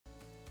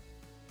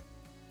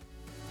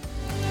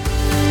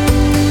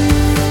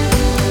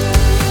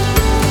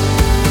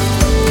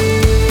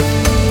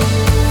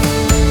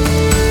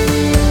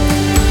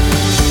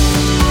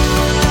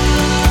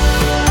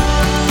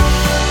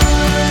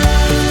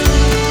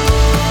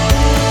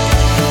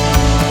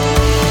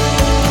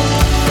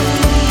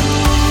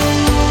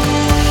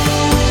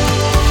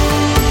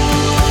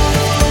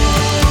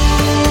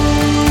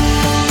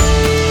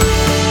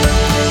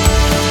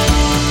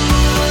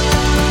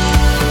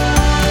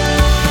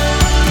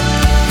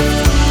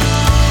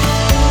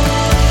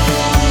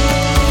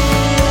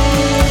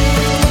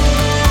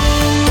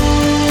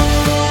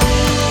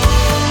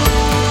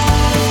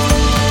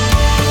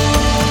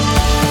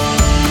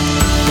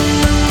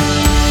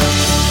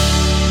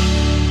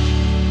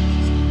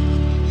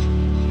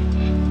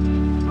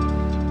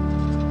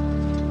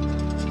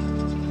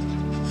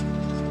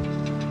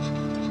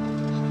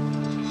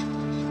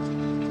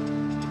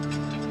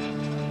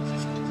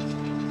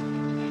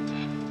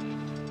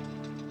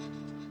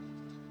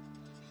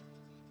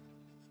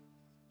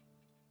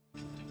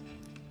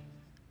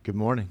Good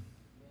morning.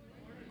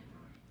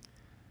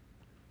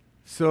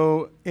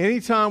 So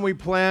anytime we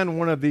plan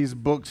one of these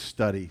book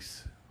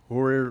studies,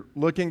 where we're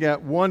looking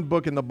at one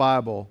book in the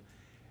Bible,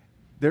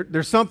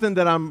 there's something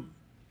that I'm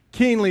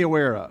keenly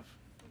aware of.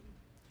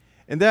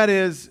 And that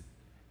is,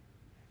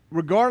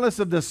 regardless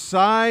of the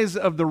size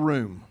of the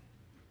room,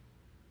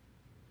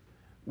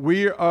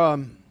 we're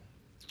on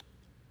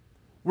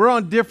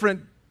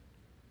different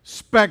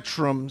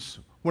spectrums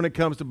when it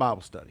comes to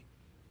Bible study.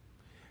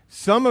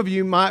 Some of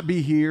you might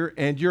be here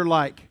and you're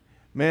like,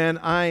 man,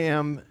 I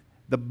am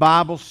the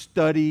Bible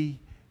study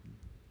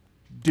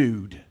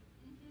dude.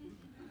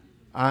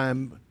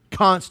 I'm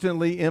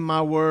constantly in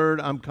my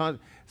word.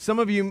 Some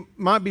of you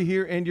might be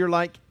here and you're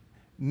like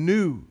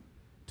new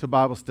to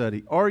Bible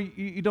study, or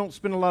you don't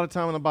spend a lot of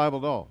time in the Bible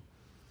at all.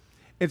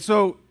 And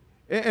so,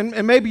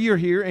 and maybe you're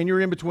here and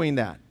you're in between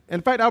that.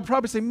 In fact, I would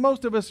probably say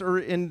most of us are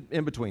in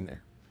between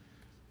there.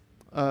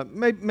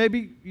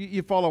 Maybe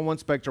you fall on one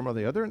spectrum or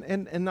the other,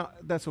 and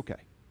that's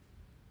okay.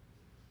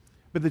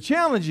 But the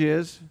challenge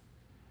is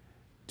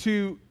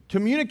to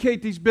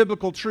communicate these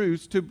biblical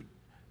truths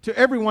to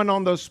everyone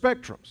on those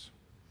spectrums.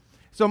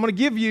 So I'm going to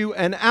give you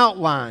an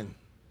outline.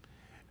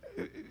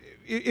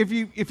 If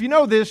you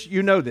know this,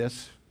 you know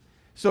this.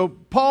 So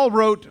Paul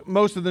wrote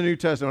most of the New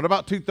Testament,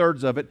 about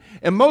 2/3 of it,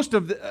 and most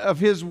of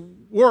his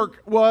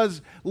work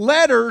was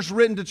letters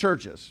written to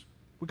churches.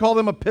 We call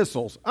them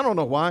epistles. I don't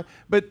know why,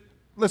 but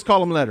let's call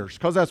them letters,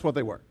 because that's what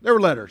they were. They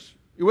were letters.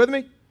 You with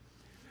me?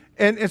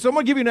 And so I'm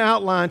going to give you an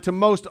outline to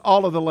most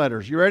all of the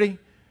letters. You ready?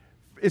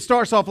 It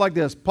starts off like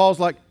this. Paul's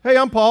like, hey,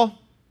 I'm Paul.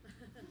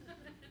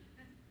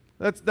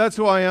 That's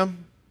who I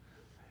am.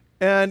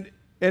 And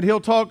he'll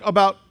talk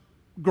about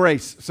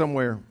grace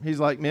somewhere. He's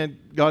like, man,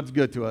 God's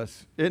good to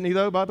us. Isn't he,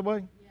 though, by the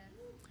way?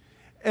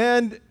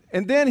 Yeah.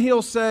 And then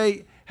he'll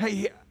say,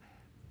 hey,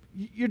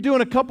 you're doing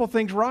a couple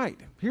things right.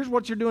 Here's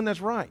what you're doing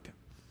that's right.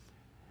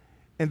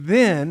 And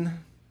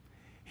then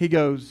he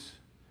goes,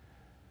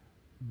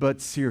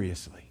 but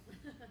seriously,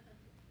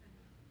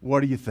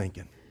 what are you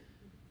thinking?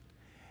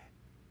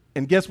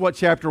 And guess what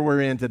chapter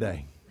we're in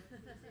today?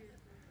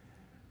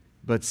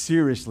 But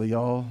seriously,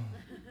 y'all,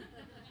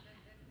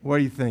 what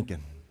are you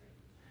thinking?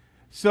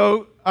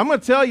 So I'm going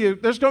to tell you,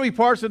 there's going to be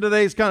parts of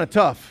today that's kind of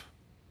tough.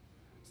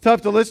 It's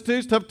tough to listen to.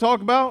 It's tough to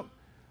talk about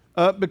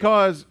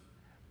because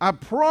I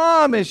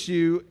promise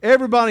you,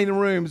 everybody in the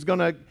room is going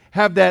to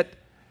have that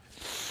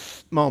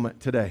moment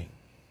today.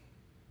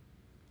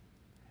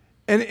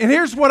 And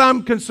here's what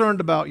I'm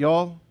concerned about,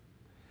 y'all.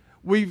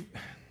 We've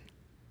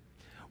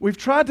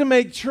tried to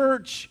make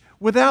church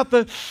without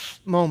the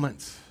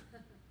moments.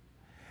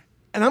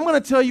 And I'm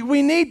going to tell you,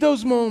 we need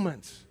those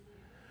moments.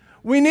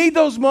 We need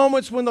those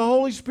moments when the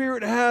Holy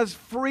Spirit has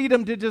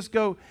freedom to just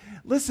go,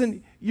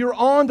 listen, you're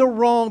on the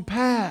wrong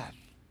path.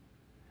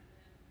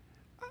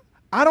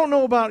 I don't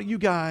know about you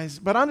guys,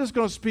 but I'm just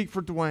going to speak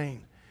for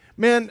Dwayne.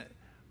 Man,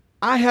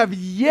 I have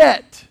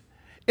yet,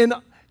 and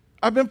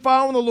I've been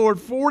following the Lord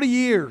 40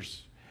 years,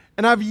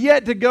 and I've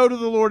yet to go to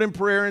the Lord in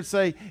prayer and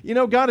say, you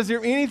know, God, is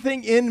there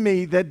anything in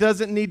me that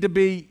doesn't need to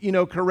be,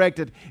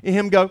 corrected? And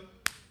Him go,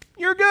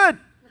 you're good.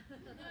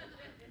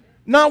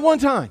 Not one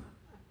time.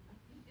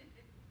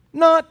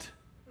 Not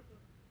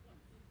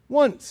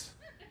once.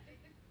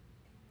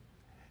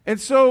 And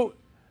so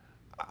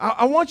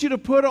I want you to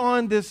put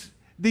on this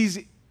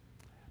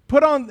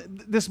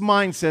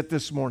mindset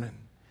this morning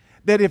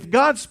that if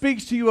God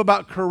speaks to you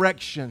about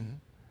correction,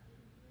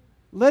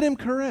 let Him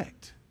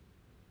correct.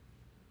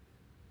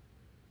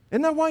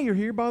 Isn't that why you're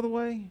here, by the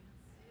way?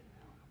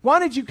 Why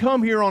did you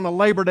come here on a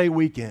Labor Day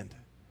weekend?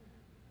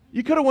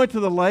 You could have went to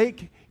the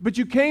lake, but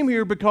you came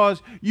here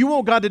because you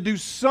want God to do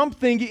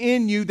something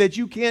in you that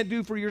you can't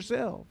do for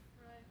yourself.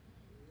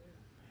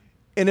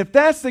 And if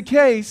that's the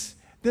case,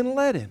 then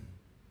let Him.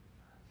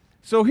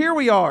 So here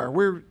we are.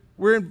 We're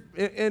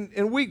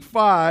in week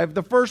 5.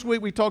 The first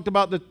week we talked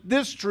about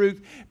this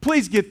truth.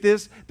 Please get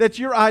this, that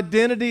your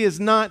identity is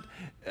not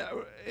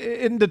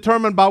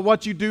determined by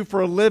what you do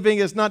for a living.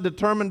 It's not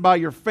determined by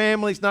your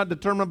family. It's not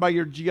determined by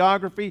your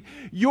geography.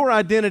 Your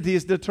identity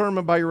is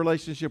determined by your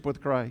relationship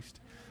with Christ.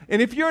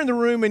 And if you're in the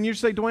room and you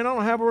say, Dwayne, I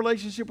don't have a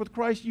relationship with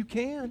Christ, you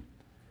can.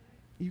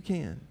 You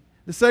can.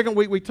 The second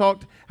week we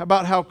talked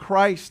about how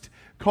Christ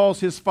calls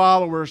His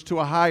followers to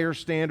a higher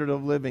standard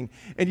of living.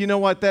 And you know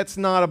what? That's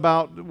not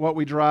about what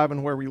we drive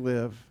and where we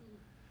live.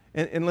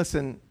 And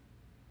listen,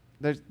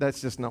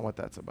 that's just not what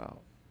that's about.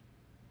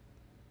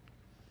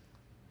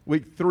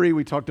 Week 3,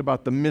 we talked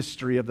about the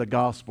mystery of the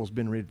gospel's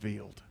been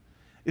revealed.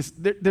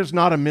 There's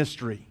not a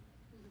mystery.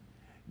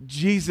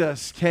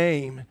 Jesus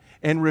came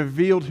and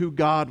revealed who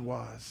God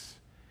was.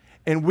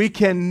 And we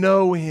can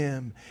know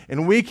Him.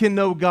 And we can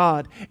know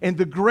God. And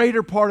the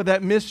greater part of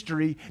that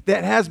mystery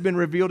that has been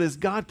revealed is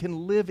God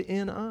can live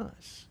in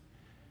us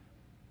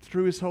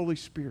through His Holy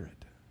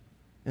Spirit.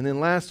 And then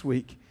last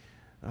week,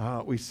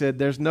 we said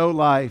there's no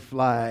life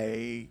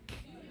like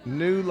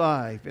new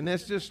life. And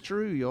that's just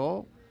true,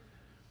 y'all.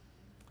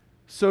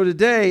 So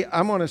today,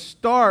 I'm going to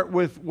start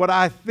with what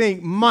I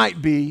think might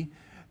be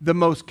the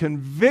most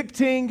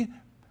convicting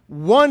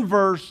one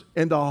verse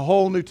in the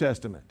whole New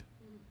Testament.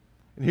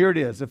 And here it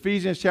is.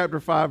 Ephesians chapter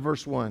 5,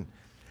 verse 1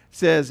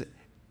 says,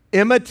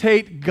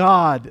 imitate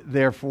God,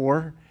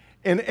 therefore,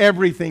 in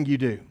everything you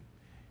do,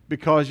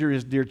 because you're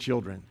his dear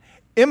children.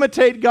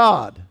 Imitate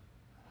God.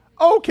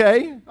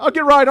 Okay, I'll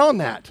get right on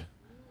that.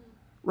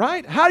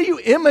 Right? How do you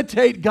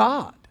imitate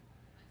God?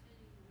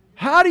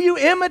 How do you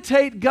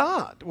imitate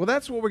God? Well,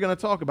 that's what we're going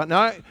to talk about.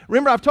 Now,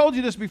 remember, I've told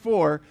you this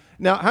before.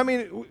 Now,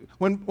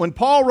 when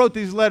Paul wrote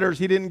these letters,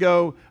 he didn't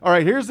go, all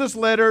right, here's this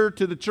letter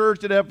to the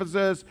church at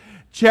Ephesus,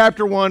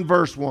 chapter 1,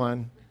 verse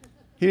 1.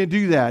 He didn't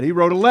do that. He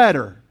wrote a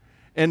letter.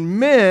 And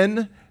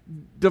men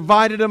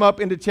divided them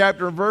up into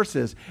chapter and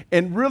verses.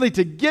 And really,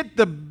 to get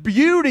the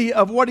beauty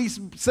of what he's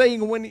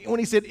saying when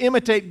he said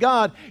imitate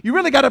God, you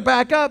really got to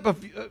back up a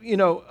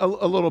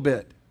little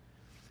bit.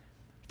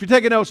 If you're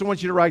taking notes, I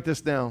want you to write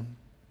this down.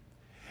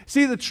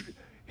 See,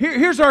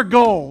 here's our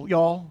goal,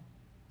 y'all.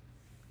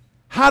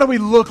 How do we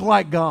look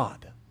like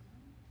God?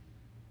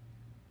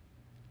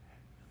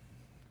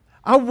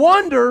 I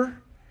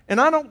wonder, and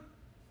I don't...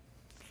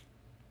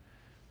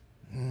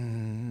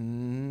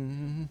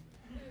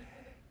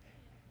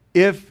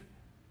 If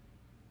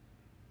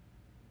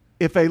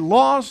a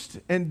lost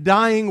and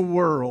dying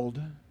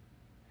world,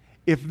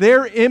 if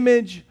their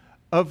image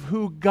of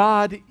who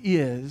God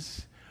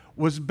is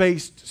was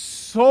based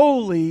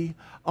solely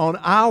on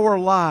our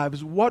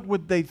lives, what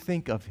would they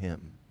think of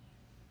him?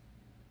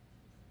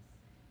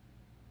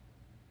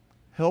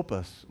 Help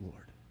us, Lord.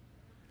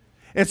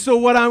 And so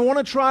what I want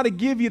to try to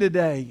give you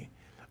today,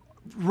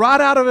 right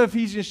out of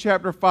Ephesians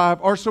chapter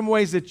 5, are some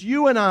ways that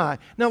you and I,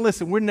 now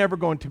listen, we're never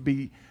going to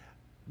be,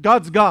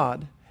 God's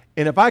God,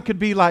 and if I could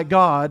be like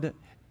God,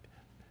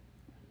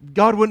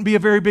 God wouldn't be a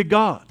very big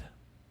God.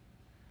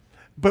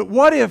 But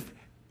what if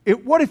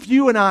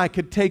you and I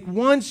could take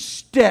one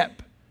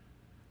step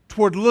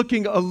toward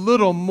looking a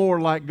little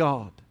more like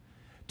God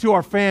to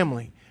our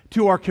family,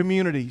 to our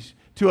communities,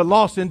 to a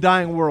lost and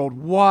dying world?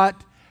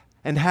 What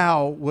and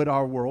how would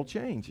our world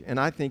change? And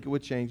I think it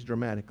would change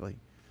dramatically.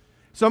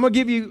 So I'm going to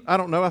give you, I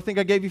don't know, I think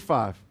I gave you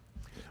 5.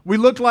 We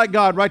look like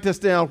God, write this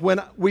down,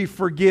 when we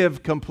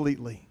forgive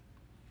completely.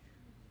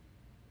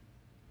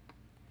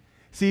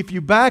 See, if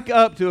you back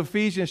up to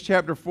Ephesians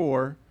chapter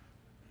 4,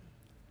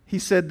 he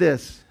said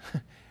this.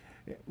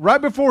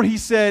 Right before he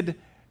said,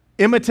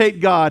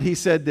 imitate God, he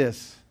said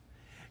this.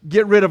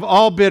 Get rid of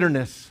all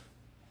bitterness,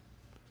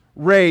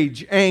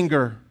 rage,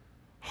 anger,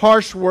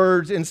 harsh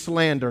words, and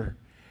slander,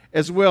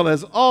 as well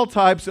as all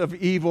types of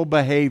evil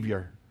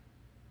behavior.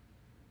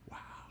 Wow.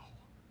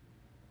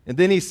 And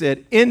then he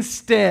said,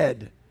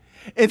 instead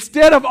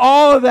of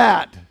all of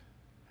that,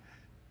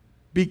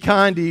 be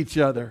kind to each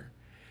other,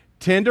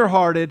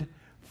 tender-hearted,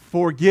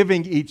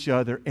 forgiving each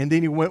other. And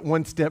then he went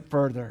one step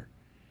further.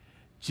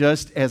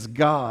 Just as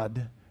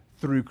God,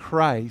 through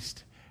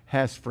Christ,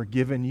 has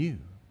forgiven you.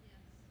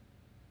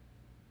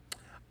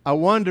 I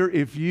wonder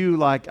if you,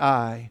 like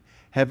I,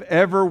 have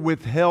ever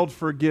withheld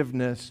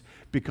forgiveness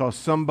because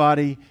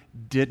somebody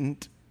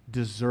didn't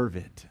deserve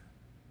it.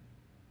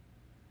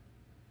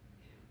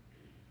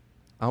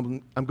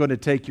 I'm going to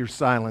take your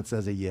silence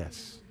as a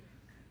yes.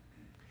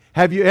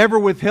 Have you ever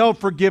withheld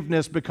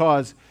forgiveness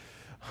because,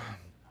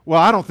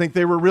 well, I don't think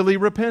they were really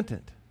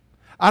repentant.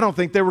 I don't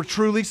think they were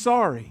truly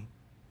sorry.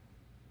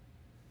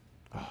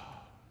 Oh,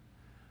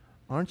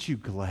 aren't you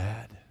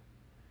glad?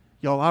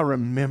 Y'all, I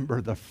remember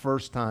the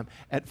first time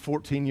at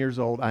 14 years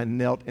old, I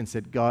knelt and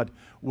said, God,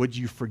 would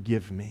you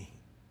forgive me?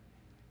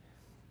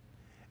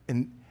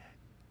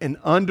 And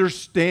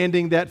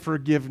understanding that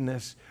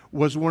forgiveness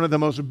was one of the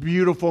most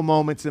beautiful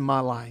moments in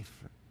my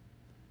life.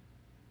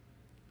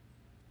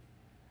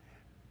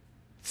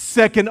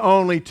 Second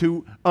only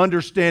to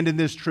understanding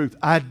this truth,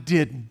 I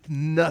did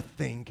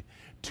nothing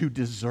to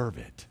deserve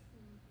it.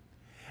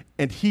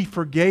 And he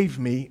forgave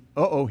me,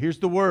 here's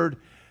the word,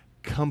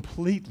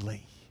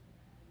 completely.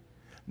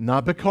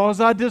 Not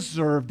because I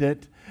deserved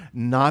it,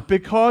 not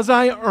because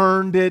I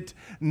earned it,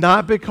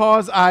 not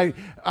because I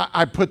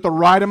put the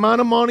right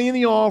amount of money in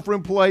the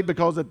offering plate,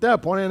 because at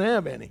that point I didn't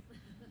have any.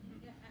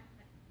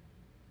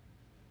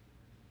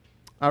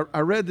 I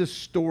read this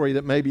story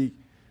that maybe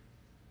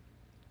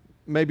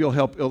will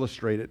help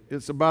illustrate it.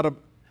 It's about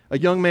a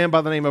young man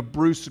by the name of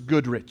Bruce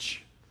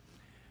Goodrich.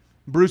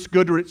 Bruce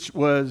Goodrich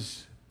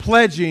was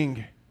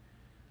pledging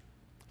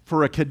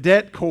for a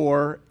cadet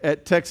corps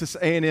at Texas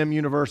A&M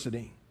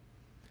University.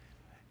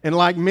 And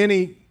like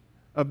many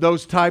of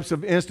those types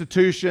of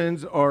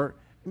institutions, or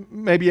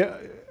maybe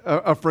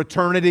a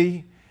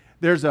fraternity,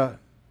 there's a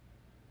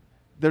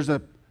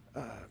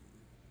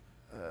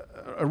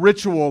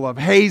ritual of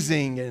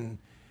hazing and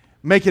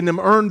making them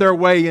earn their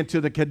way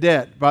into the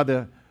cadet by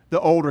the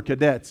older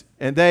cadets.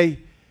 And they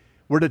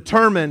were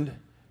determined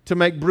to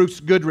make Bruce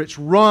Goodrich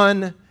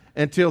run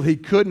until he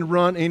couldn't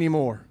run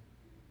anymore.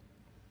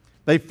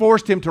 They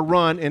forced him to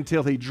run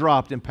until he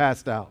dropped and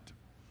passed out.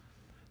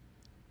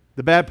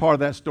 The bad part of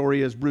that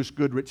story is Bruce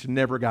Goodrich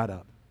never got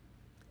up.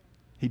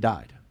 He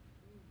died.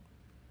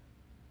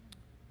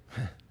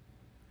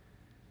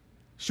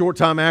 Short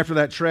time after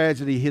that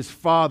tragedy, his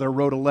father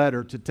wrote a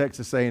letter to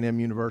Texas A&M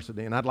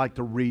University, and I'd like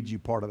to read you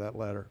part of that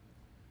letter.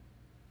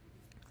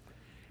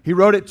 He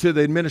wrote it to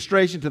the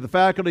administration, to the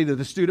faculty, to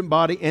the student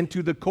body, and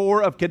to the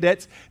corps of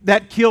cadets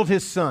that killed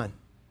his son.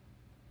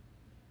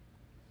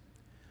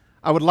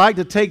 I would like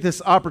to take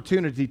this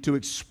opportunity to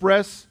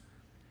express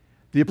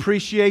the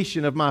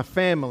appreciation of my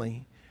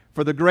family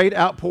for the great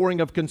outpouring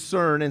of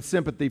concern and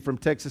sympathy from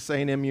Texas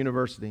A&M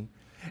University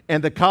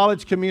and the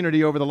college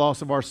community over the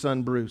loss of our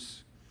son,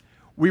 Bruce.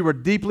 We were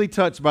deeply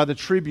touched by the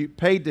tribute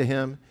paid to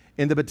him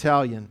in the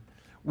battalion.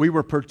 We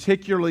were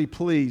particularly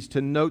pleased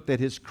to note that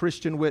his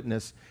Christian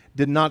witness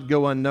did not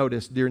go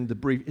unnoticed during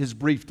his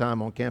brief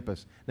time on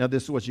campus. Now,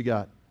 this is what you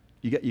got.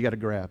 You got to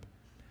grab.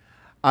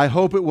 I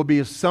hope it will be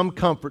of some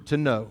comfort to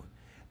know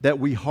that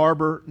we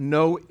harbor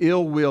no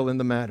ill will in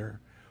the matter.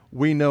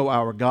 We know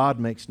our God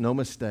makes no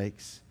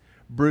mistakes.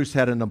 Bruce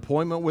had an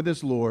appointment with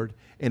his Lord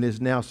and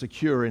is now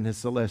secure in his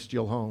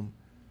celestial home.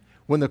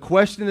 When the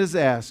question is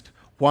asked,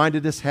 why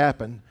did this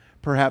happen?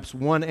 Perhaps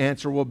one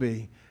answer will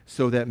be,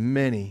 so that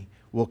many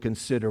will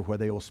consider where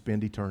they will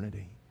spend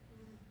eternity.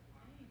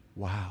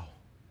 Wow.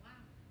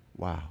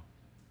 Wow.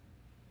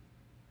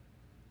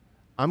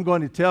 I'm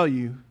going to tell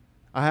you,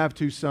 I have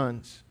 2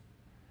 sons.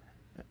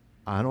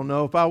 I don't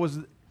know.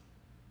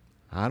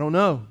 I don't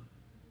know.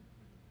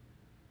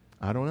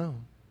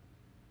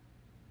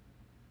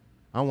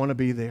 I want to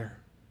be there.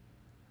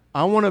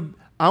 I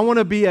want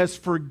to be as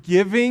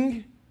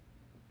forgiving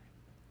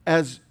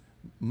as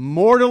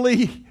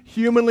mortally,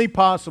 humanly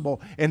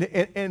possible. And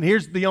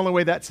here's the only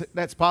way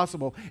that's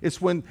possible. It's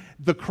when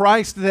the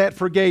Christ that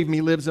forgave me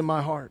lives in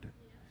my heart.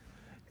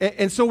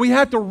 And so we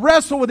have to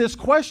wrestle with this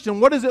question.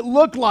 What does it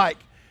look like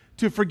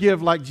to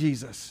forgive like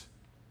Jesus?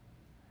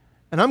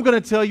 And I'm going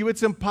to tell you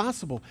it's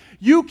impossible.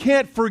 You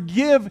can't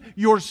forgive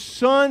your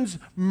son's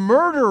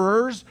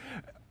murderers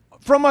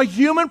from a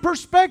human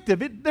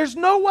perspective. There's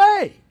no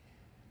way.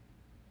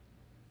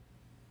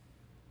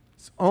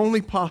 It's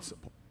only possible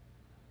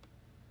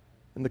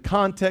in the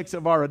context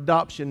of our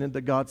adoption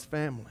into God's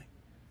family.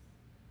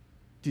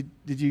 Did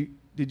you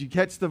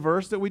catch the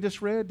verse that we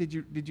just read? Did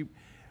you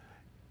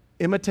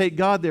imitate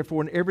God,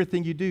 therefore, in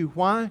everything you do?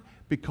 Why?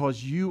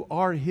 Because you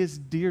are His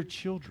dear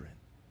children.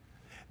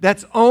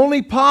 That's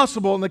only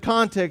possible in the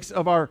context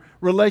of our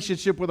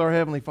relationship with our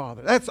Heavenly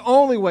Father. That's the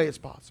only way it's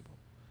possible.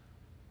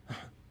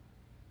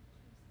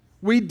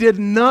 We did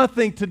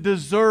nothing to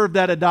deserve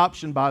that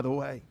adoption, by the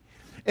way.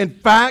 In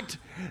fact,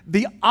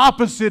 the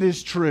opposite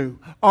is true.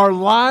 Our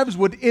lives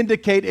would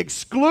indicate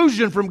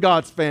exclusion from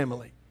God's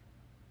family.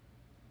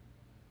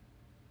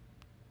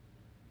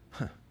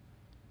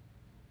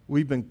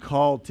 We've been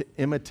called to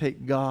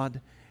imitate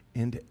God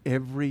in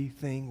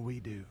everything we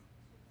do.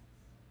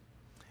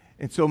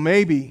 And so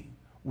maybe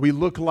we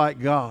look like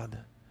God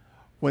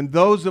when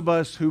those of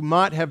us who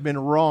might have been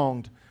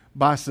wronged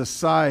by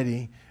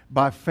society,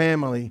 by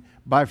family,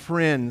 by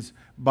friends,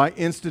 by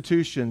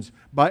institutions,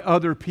 by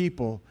other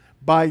people,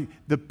 by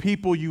the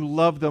people you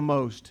love the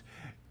most,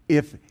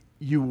 if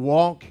you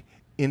walk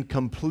in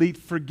complete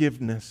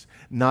forgiveness,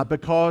 not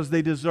because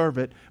they deserve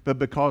it, but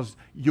because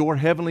your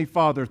Heavenly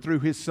Father,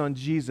 through His Son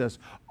Jesus,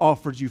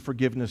 offers you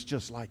forgiveness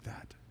just like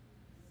that.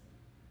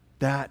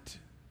 That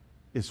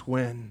is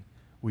when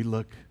we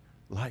look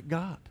like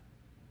God.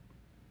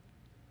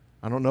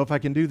 I don't know if I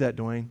can do that,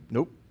 Dwayne.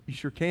 Nope, you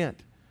sure can't.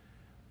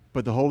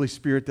 But the Holy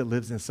Spirit that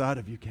lives inside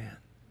of you can.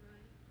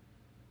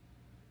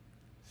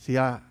 See,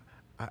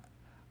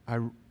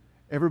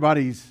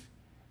 everybody's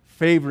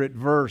favorite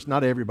verse,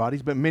 not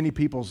everybody's, but many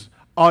people's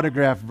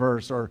autograph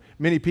verse or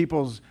many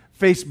people's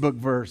Facebook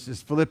verse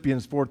is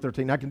Philippians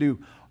 4:13. I can do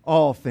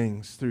all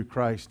things through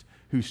Christ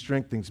who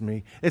strengthens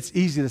me. It's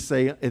easy to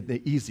say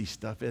the easy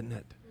stuff, isn't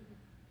it?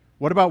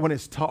 What about when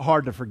it's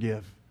hard to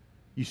forgive?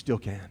 You still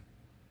can.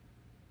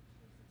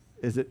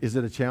 Is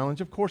it a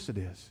challenge? Of course it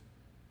is.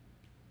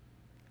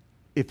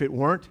 If it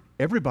weren't,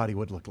 everybody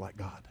would look like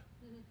God.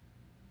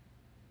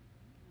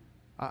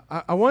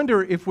 I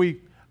wonder if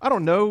I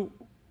don't know,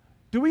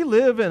 do we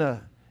live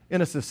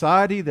in a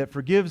society that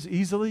forgives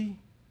easily?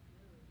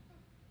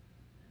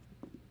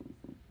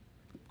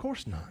 Of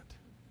course not.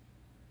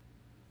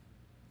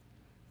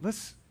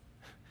 Let's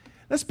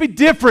be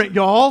different,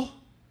 y'all.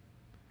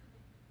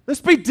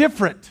 Let's be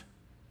different.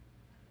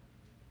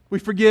 We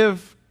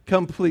forgive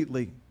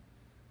completely.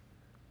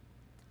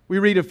 We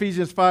read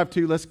Ephesians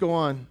 5:2. Let's go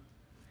on.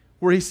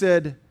 Where he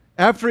said,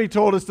 after he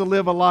told us to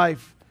live a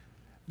life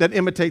that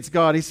imitates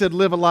God, he said,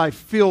 live a life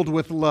filled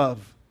with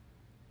love,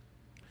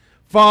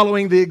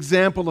 following the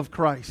example of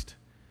Christ.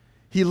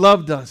 He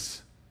loved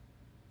us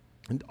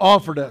and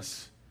offered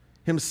us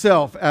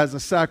himself as a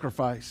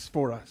sacrifice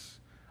for us,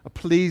 a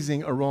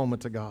pleasing aroma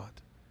to God.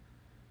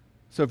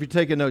 So if you're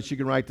taking notes, you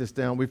can write this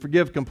down. We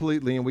forgive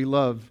completely and we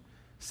love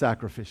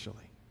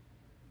sacrificially.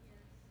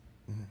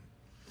 Mm-hmm.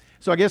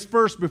 So I guess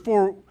first,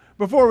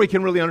 before we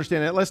can really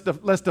understand that,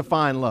 let's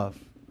define love.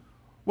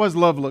 What does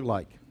love look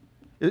like?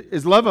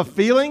 Is love a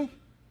feeling?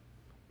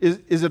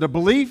 Is it a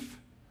belief?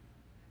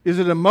 Is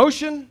it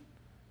emotion?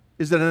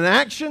 Is it an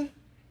action?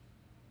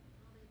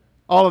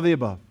 All of the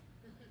above.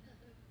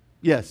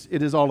 Yes,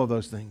 it is all of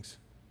those things.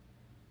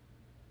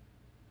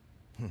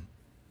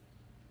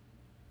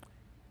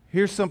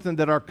 Here's something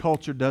that our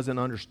culture doesn't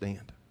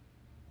understand.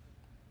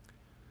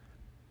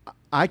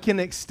 I can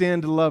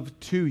extend love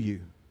to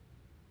you,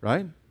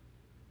 right?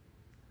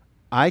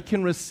 I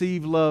can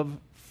receive love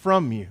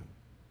from you.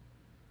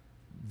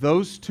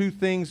 Those two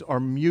things are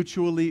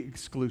mutually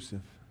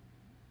exclusive.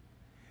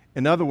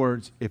 In other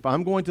words, if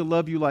I'm going to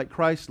love you like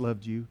Christ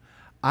loved you,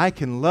 I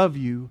can love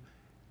you,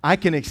 I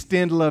can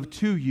extend love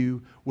to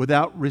you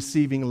without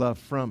receiving love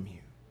from you.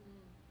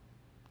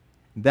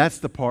 That's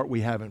the part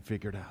we haven't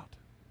figured out.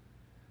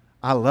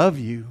 I love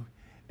you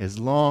as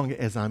long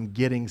as I'm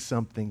getting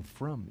something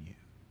from you.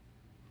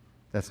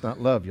 That's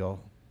not love, y'all.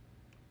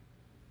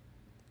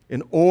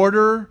 In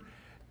order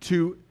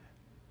to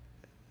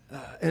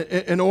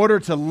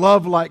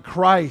love like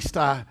Christ,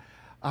 I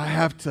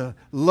have to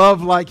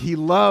love like He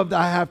loved.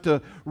 I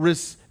don't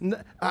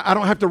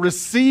have to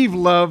receive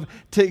love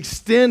to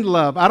extend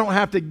love. I don't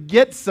have to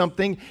get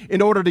something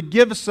in order to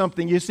give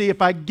something. You see,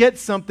 if I get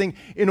something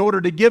in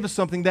order to give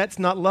something, that's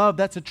not love.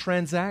 That's a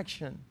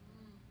transaction.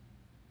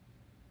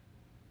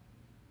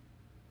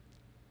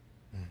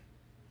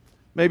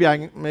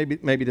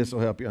 Maybe this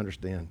will help you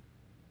understand.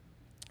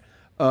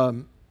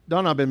 Don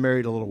and I have been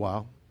married a little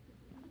while.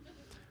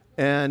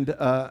 And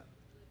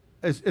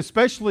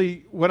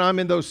especially when I'm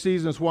in those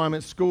seasons while I'm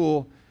at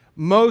school,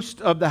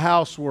 most of the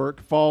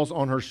housework falls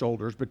on her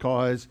shoulders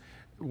because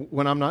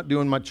when I'm not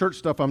doing my church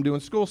stuff, I'm doing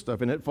school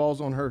stuff, and it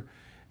falls on her.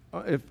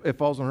 It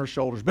falls on her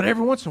shoulders. But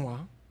every once in a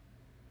while,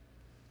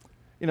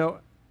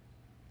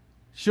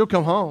 she'll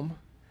come home,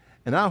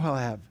 and I'll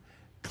have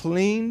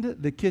cleaned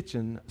the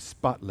kitchen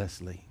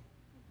spotlessly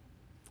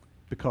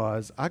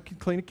because I can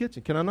clean a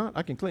kitchen. Can I not?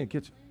 I can clean a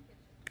kitchen.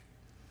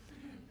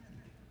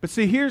 But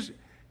see,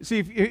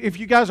 if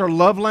you guys are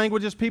love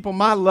languages people,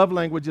 my love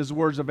language is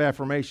words of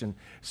affirmation.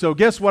 So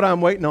guess what I'm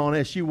waiting on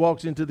as she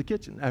walks into the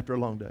kitchen after a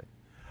long day?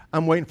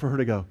 I'm waiting for her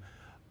to go,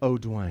 "Oh,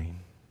 Dwayne,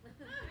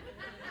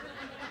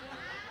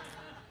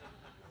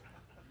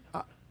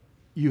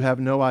 you have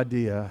no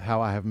idea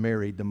how I have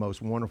married the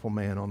most wonderful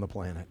man on the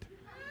planet.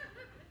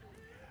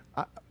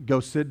 Go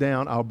sit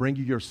down. I'll bring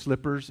you your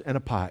slippers and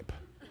a pipe."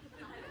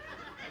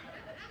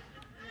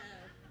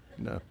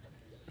 No.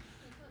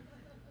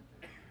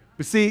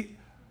 But see,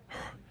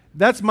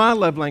 that's my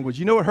love language.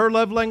 You know what her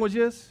love language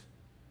is?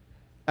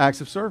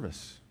 Acts of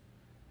service.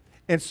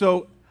 And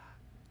so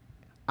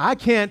I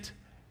can't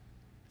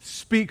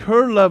speak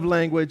her love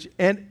language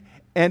and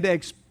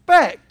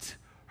expect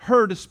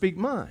her to speak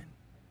mine.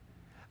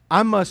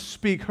 I must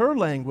speak her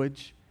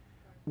language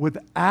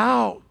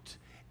without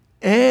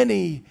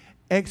any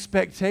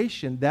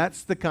expectation.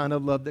 That's the kind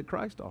of love that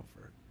Christ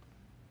offered.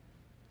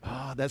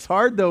 That's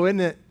hard though, isn't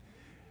it?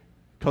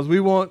 Because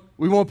we want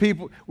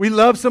people, we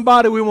love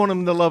somebody, we want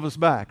them to love us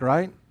back,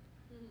 right?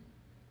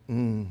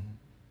 The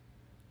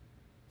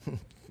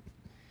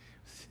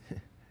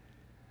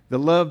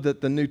love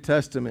that the New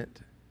Testament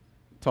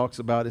talks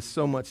about is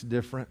so much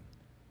different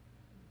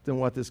than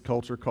what this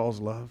culture calls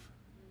love.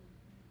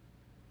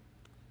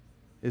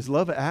 Is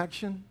love an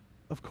action?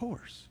 Of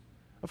course.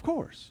 Of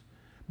course.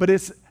 But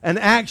it's an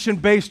action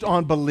based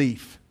on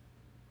belief.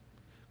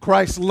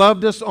 Christ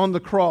loved us on the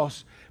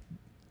cross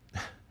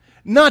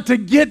not to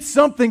get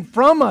something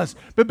from us,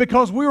 but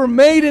because we were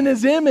made in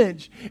His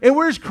image and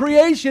we're His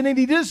creation, and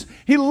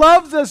He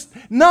loves us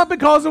not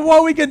because of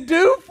what we can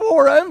do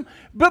for Him,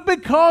 but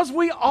because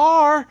we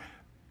are,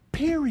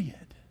 period.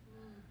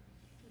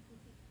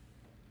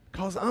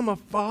 Because I'm a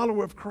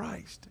follower of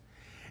Christ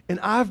and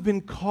I've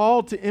been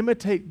called to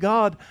imitate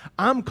God.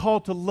 I'm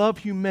called to love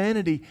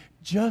humanity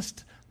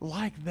just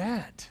like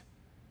that.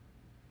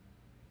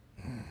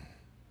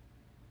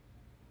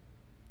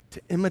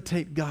 To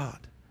imitate God.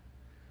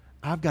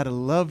 I've got to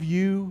love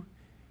you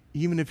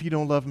even if you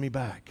don't love me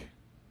back.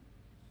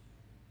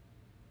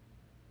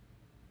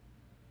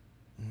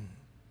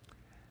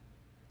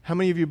 How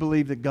many of you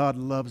believe that God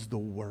loves the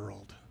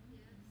world?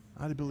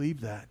 I believe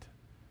that.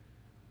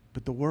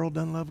 But the world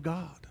doesn't love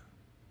God.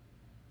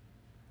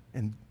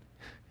 And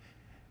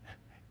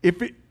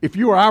if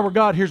you are our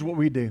God, here's what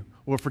we do.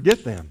 We'll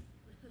forget them.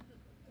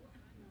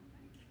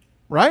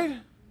 Right?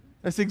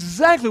 That's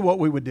exactly what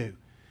we would do.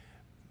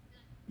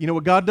 You know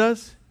what God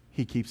does?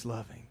 He keeps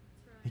loving.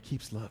 He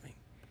keeps loving.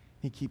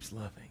 He keeps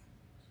loving.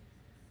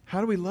 How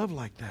do we love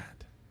like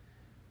that?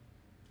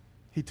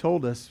 He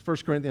told us, 1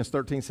 Corinthians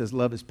 13 says,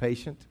 love is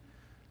patient.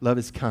 Love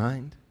is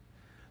kind.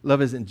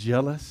 Love isn't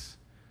jealous.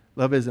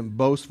 Love isn't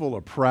boastful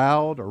or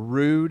proud or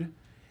rude.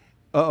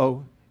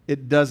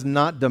 It does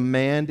not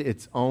demand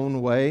its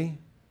own way.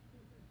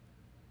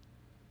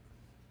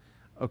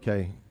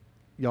 Okay,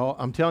 y'all,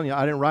 I'm telling you,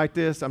 I didn't write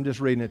this. I'm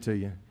just reading it to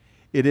you.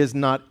 It is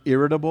not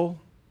irritable.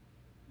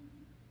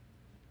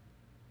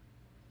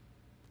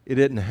 It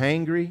isn't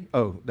hangry.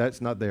 Oh,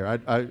 that's not there.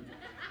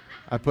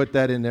 I put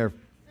that in there.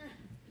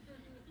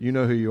 You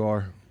know who you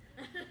are.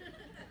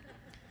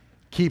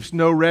 Keeps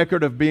no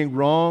record of being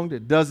wronged.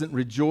 It doesn't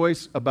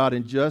rejoice about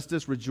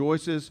injustice.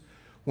 Rejoices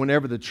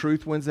whenever the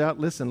truth wins out.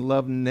 Listen,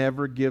 love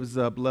never gives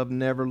up. Love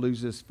never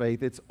loses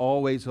faith. It's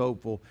always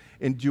hopeful,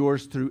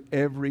 endures through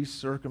every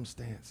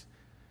circumstance.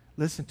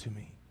 Listen to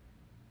me.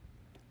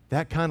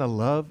 That kind of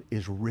love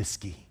is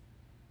risky.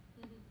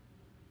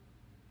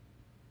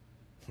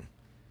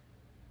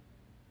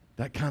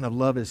 That kind of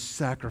love is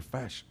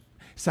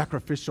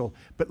sacrificial.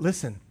 But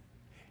listen,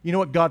 you know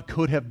what God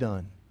could have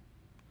done?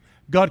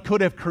 God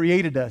could have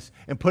created us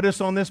and put us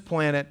on this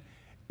planet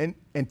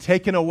and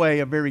taken away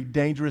a very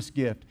dangerous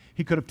gift.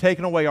 He could have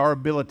taken away our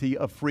ability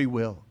of free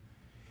will.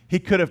 He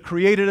could have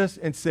created us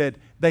and said,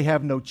 they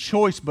have no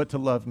choice but to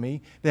love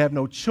me. They have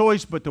no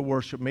choice but to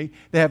worship me.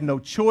 They have no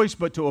choice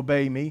but to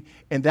obey me.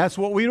 And that's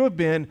what we would have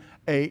been,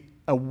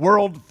 a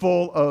world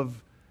full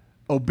of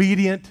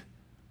obedient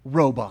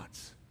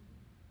robots.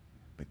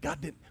 But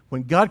God didn't.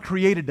 When God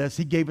created us,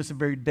 He gave us a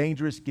very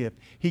dangerous gift.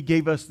 He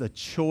gave us the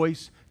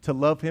choice to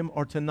love Him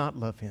or to not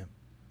love Him.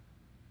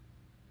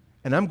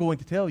 And I'm going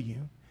to tell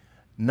you,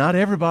 not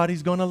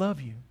everybody's going to love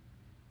you.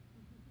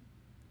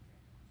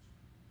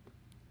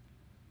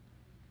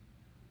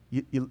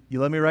 You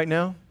love me right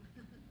now?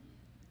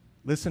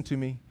 Listen to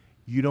me.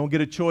 You don't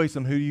get a choice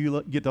on who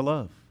you get to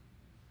love.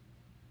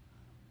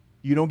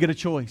 You don't get a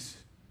choice.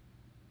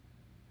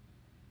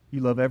 You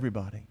love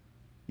everybody.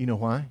 You know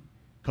why?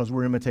 Because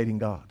we're imitating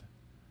God.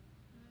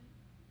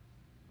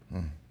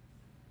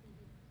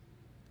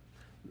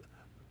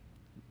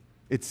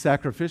 It's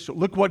sacrificial.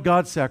 Look what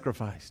God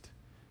sacrificed.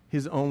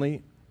 His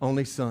only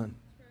Son.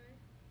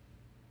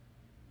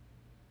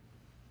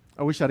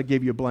 I wish I'd have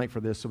gave you a blank for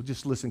this, so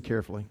just listen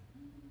carefully.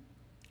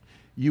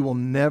 You will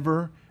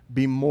never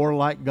be more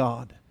like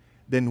God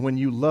than when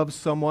you love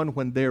someone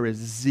when there is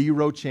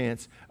zero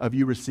chance of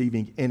you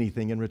receiving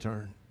anything in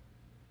return.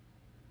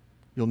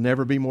 You'll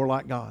never be more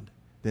like God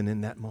than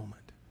in that moment.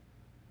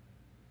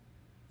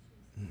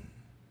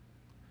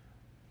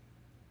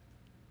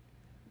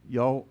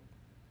 Y'all,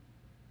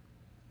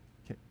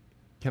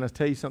 can I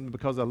tell you something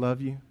because I love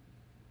you?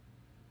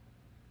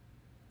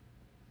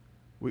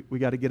 We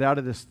got to get out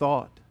of this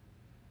thought.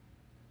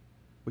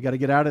 We got to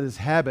get out of this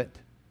habit.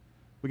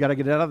 We got to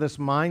get out of this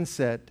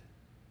mindset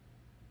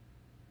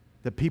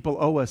that people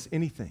owe us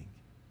anything.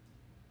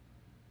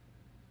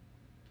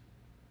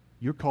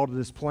 You're called to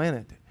this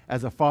planet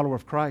as a follower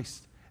of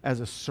Christ,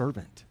 as a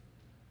servant.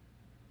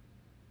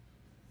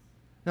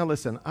 Now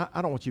listen,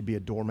 I don't want you to be a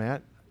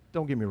doormat.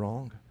 Don't get me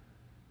wrong.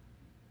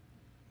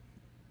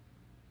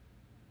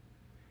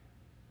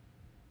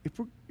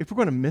 If we're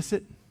going to miss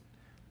it,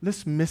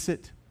 let's miss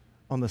it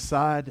on the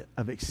side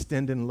of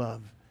extending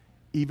love,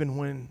 even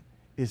when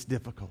it's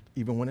difficult,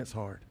 even when it's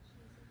hard.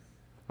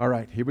 All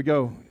right, here we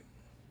go.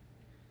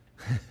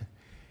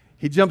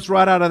 He jumps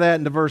right out of that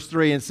into verse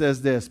 3 and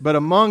says this, but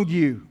among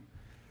you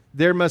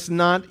there must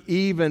not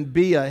even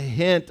be a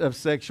hint of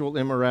sexual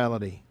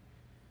immorality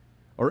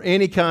or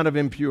any kind of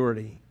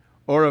impurity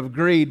or of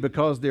greed,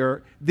 because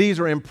these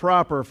are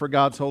improper for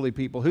God's holy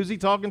people. Who's he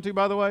talking to,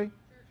 by the way?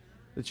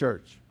 The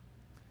church.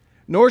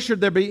 Nor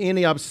should there be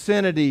any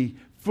obscenity,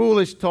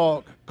 foolish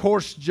talk,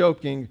 coarse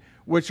joking,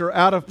 which are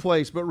out of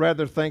place, but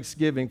rather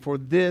thanksgiving. For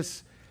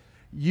this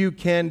you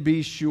can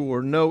be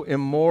sure, no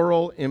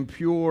immoral,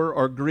 impure,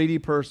 or greedy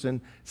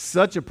person,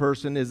 such a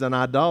person is an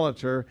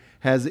idolater,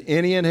 has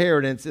any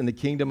inheritance in the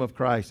kingdom of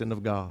Christ and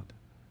of God.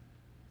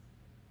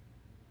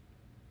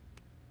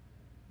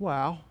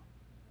 Wow.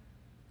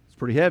 It's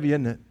pretty heavy,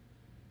 isn't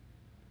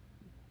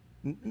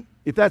it?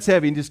 If that's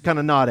heavy, just kind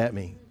of nod at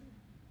me.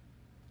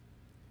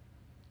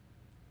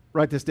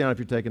 Write this down if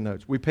you're taking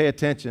notes. We pay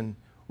attention.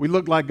 We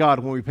look like God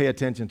when we pay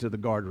attention to the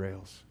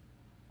guardrails.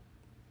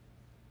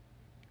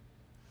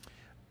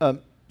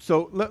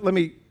 So let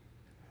me,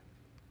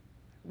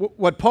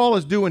 what Paul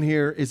is doing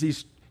here is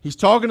he's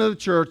talking to the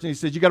church and he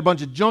says, you got a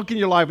bunch of junk in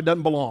your life that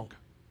doesn't belong.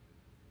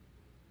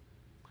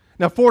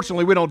 Now,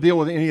 fortunately, we don't deal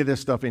with any of this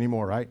stuff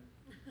anymore, right?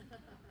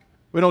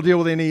 We don't deal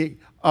with any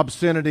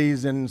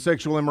obscenities and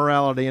sexual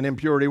immorality and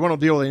impurity. We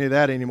don't deal with any of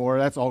that anymore.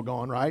 That's all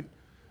gone, right?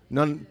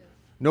 No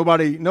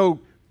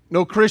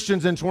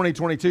Christians in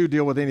 2022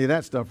 deal with any of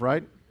that stuff,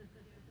 right?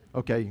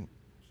 Okay.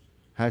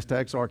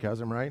 Hashtag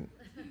sarcasm, right?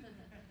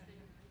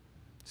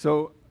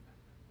 So,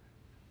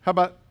 how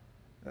about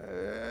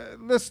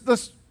let's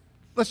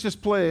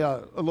just play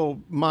a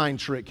little mind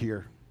trick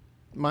here,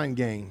 mind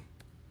game.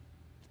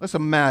 Let's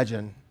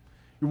imagine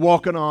you're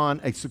walking on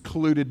a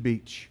secluded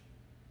beach.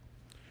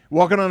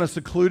 Walking on a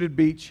secluded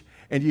beach,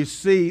 and you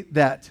see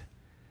that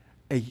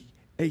a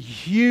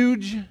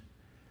huge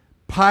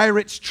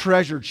pirate's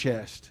treasure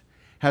chest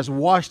has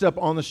washed up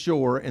on the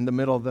shore in the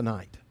middle of the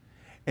night.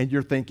 And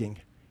you're thinking,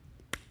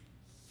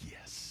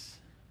 yes.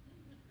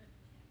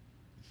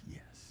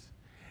 Yes.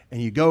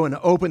 And you go and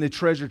open the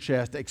treasure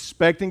chest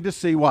expecting to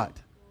see what?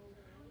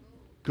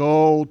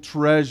 Gold,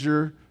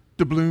 treasure,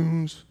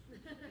 doubloons.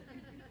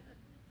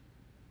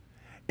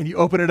 And you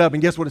open it up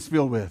and guess what it's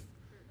filled with?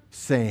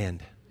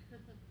 Sand.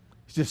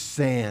 It's just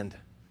sand.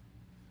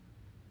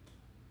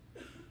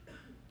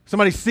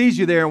 Somebody sees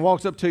you there and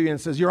walks up to you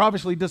and says, you're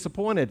obviously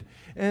disappointed.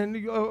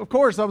 And of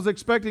course, I was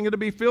expecting it to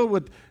be filled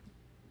with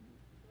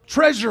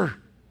treasure.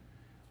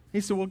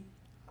 He said, well,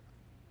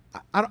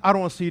 I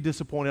don't want to see you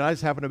disappointed. I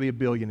just happen to be a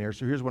billionaire,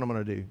 so here's what I'm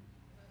going to do.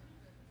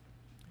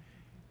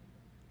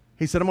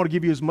 He said, I'm going to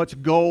give you as much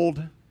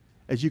gold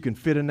as you can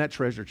fit in that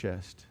treasure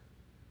chest.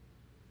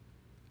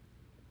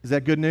 Is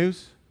that good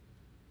news?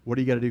 What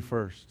do you got to do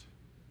first?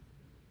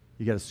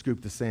 You got to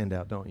scoop the sand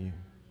out, don't you?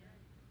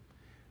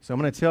 So I'm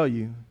going to tell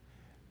you,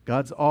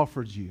 God's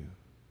offered you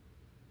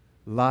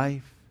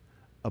life,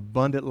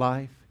 abundant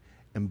life,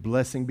 and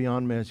blessing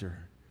beyond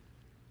measure.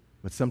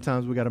 But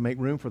sometimes we got to make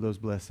room for those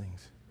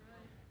blessings.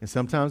 And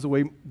sometimes the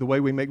way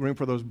we make room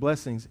for those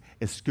blessings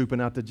is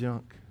scooping out the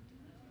junk.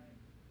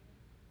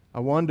 I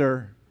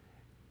wonder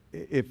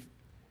if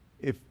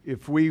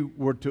we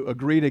were to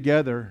agree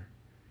together,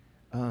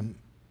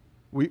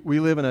 we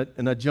live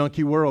in a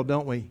junky world,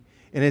 don't we?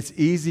 And it's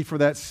easy for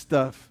that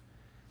stuff.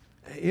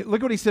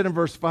 Look what he said in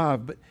verse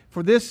 5. But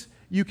for this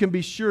you can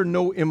be sure,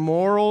 no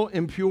immoral,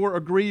 impure, or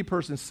greedy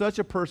person, such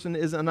a person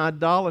is an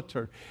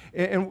idolater.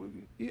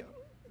 And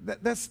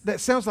that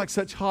sounds like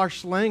such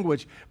harsh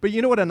language. But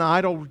you know what an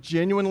idol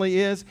genuinely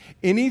is?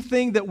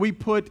 Anything that we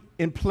put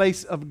in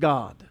place of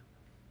God.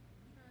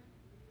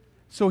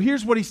 So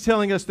here's what he's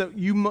telling us that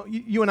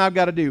you and I've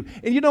got to do.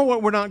 And you know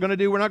what we're not going to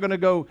do? We're not going to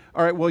go,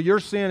 all right, well, your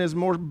sin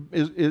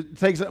it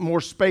takes up more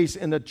space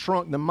in the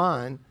trunk than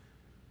mine.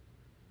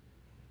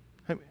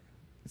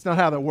 It's not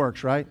how that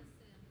works, right?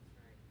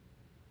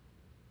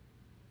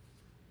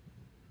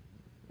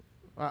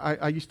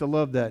 I used to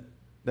love that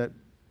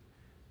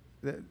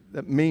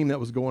meme that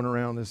was going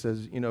around that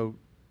says, you know,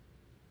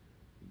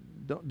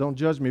 don't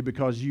judge me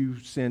because you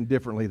sin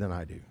differently than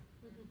I do.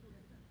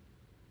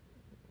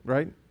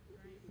 Right?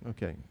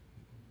 Okay.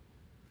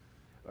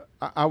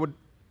 I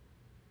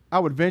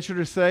would venture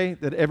to say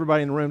that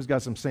everybody in the room's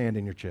got some sand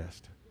in your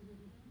chest.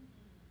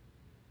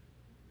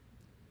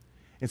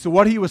 And so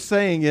what he was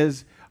saying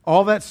is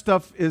all that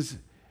stuff is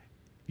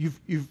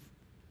you've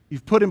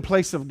put in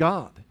place of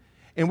God.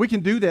 And we can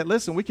do that.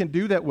 Listen, we can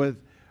do that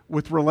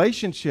with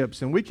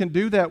relationships, and we can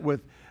do that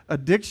with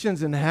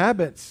addictions and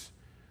habits.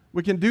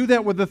 We can do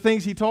that with the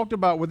things he talked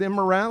about, with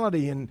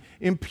immorality and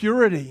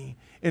impurity.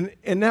 And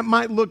that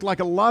might look like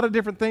a lot of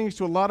different things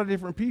to a lot of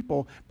different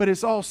people, but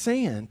it's all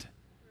sand.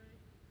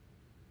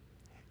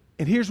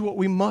 And here's what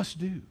we must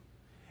do.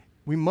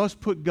 We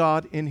must put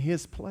God in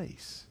his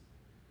place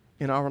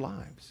in our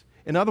lives.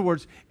 In other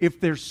words, if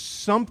there's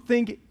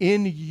something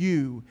in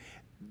you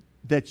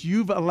that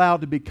you've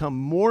allowed to become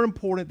more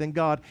important than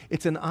God,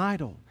 it's an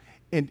idol.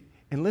 And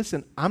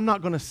listen, I'm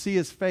not going to see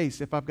his face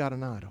if I've got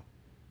an idol.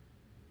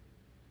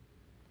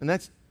 And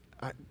that's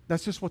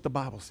just what the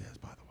Bible says,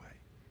 by the way.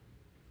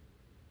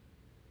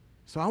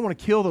 So I want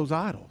to kill those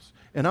idols.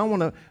 And I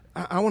want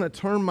to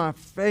turn my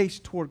face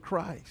toward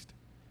Christ.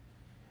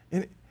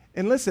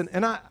 And listen,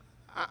 and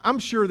I'm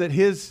sure that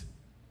his,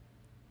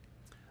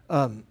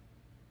 that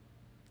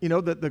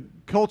the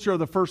culture of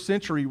the first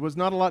century was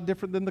not a lot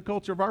different than the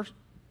culture of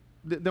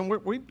than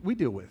we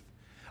deal with.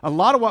 A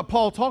lot of what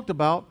Paul talked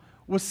about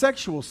was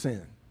sexual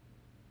sin.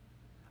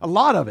 A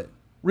lot of it.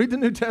 Read the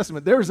New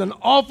Testament. There's an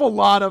awful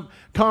lot of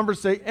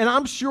conversation, and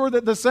I'm sure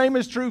that the same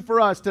is true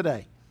for us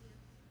today.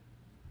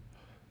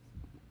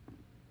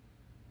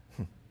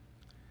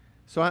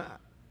 So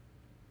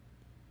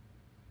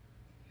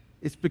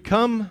it's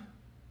become,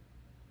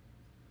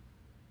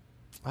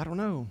 I don't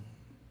know,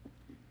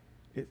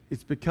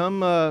 it's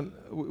become,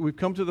 we've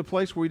come to the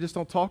place where we just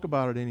don't talk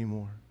about it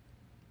anymore.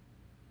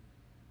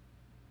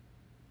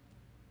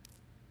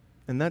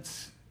 And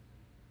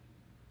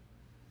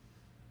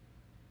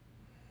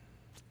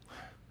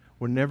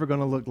we're never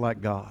going to look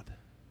like God.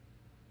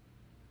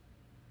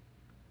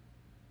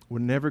 We're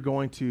never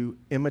going to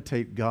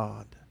imitate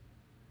God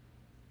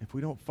if we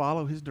don't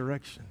follow his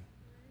direction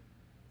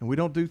and we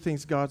don't do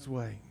things God's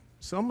way.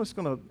 So I'm just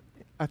going to,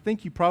 I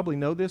think you probably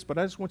know this, but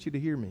I just want you to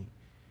hear me.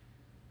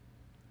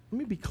 Let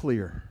me be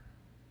clear.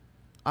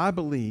 I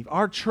believe,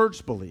 our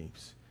church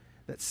believes,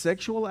 that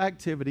sexual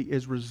activity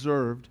is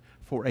reserved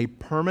for a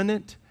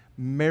permanent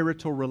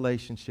marital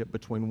relationship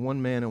between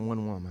one man and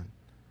one woman.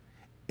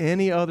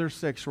 Any other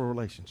sexual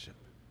relationship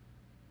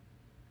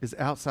is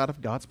outside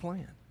of God's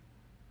plan.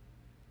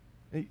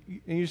 And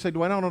you say,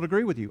 Dwayne, I don't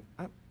agree with you.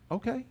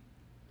 Okay.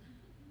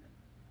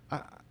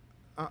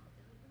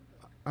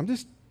 I'm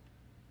just,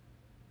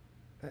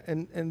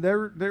 and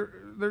they're,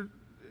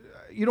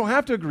 you don't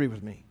have to agree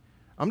with me.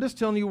 I'm just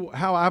telling you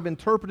how I've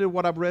interpreted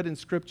what I've read in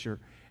Scripture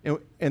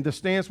and the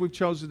stance we've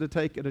chosen to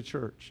take at a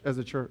church, as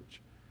a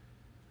church.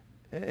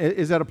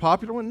 Is that a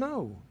popular one?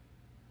 No.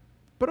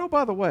 But oh,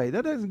 by the way,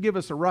 that doesn't give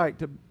us a right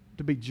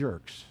to be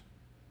jerks.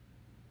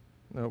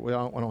 No,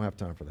 I don't have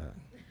time for that.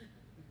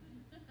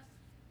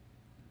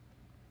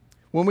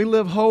 When we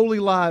live holy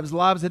lives,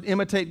 lives that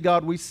imitate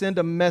God, we send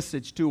a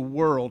message to a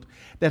world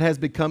that has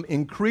become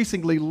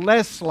increasingly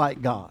less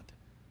like God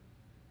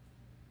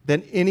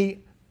than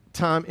any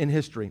time in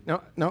history.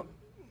 Now,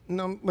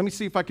 let me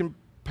see if I can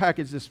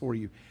package this for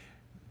you.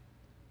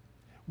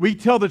 We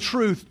tell the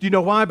truth. Do you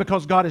know why?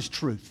 Because God is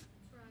truth.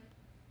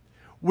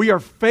 We are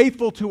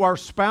faithful to our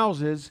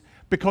spouses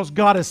because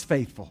God is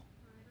faithful.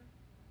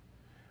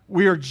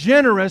 We are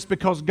generous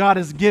because God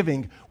is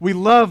giving. We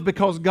love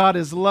because God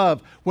is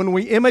love. When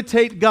we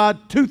imitate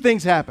God, two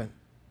things happen.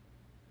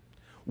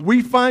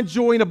 We find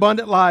joy in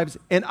abundant lives,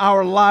 and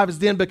our lives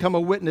then become a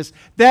witness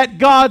that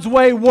God's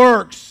way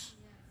works.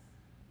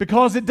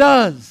 Because it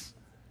does.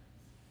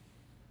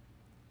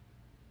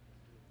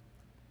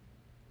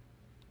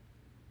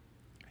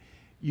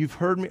 You've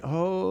heard me,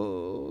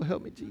 oh,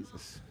 help me,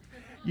 Jesus.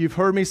 You've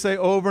heard me say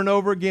over and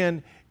over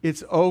again,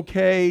 it's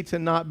okay to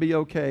not be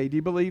okay. Do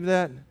you believe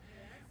that?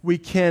 We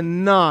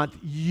cannot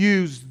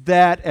use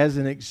that as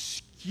an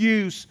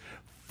excuse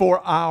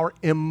for our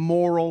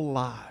immoral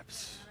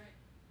lives.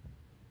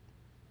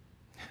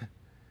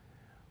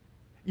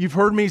 You've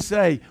heard me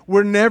say,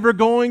 we're never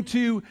going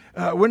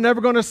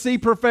to see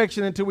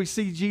perfection until we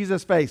see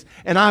Jesus' face.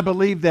 And I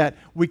believe that.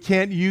 We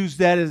can't use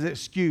that as an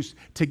excuse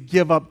to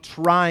give up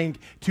trying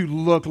to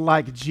look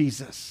like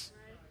Jesus.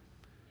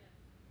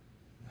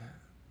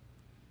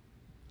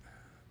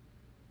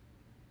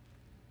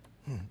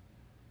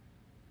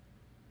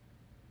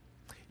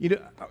 You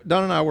know,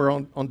 Don and I were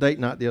on date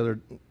night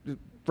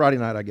Friday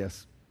night, I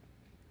guess.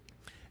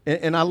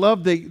 And I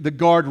love the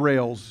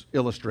guardrails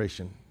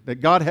illustration, that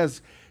God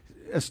has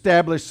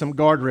established some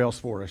guardrails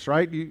for us,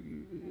 right?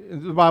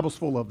 The Bible's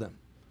full of them.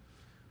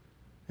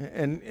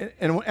 And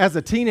as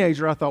a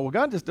teenager, I thought, well,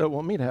 God just doesn't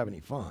want me to have any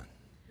fun.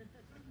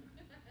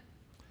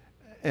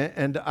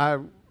 and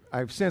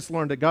I've since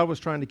learned that God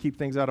was trying to keep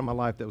things out of my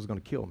life that was going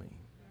to kill me.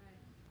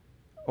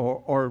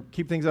 Or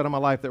keep things out of my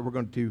life that were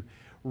going to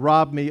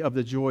rob me of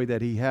the joy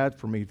that He had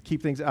for me.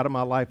 Keep things out of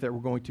my life that were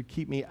going to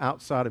keep me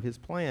outside of His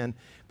plan,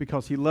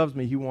 because He loves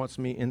me. He wants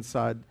me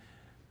inside.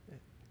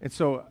 And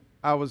so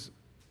I was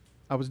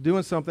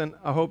doing something.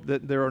 I hope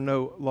that there are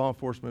no law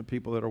enforcement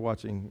people that are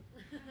watching.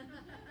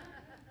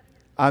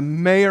 I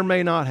may or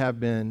may not have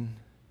been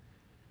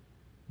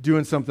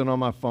doing something on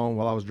my phone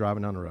while I was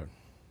driving down the road.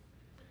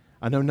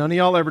 I know none of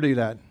y'all ever do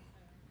that.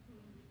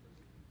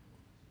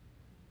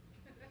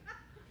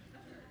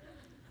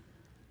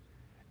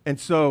 And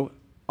so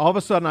all of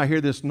a sudden I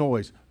hear this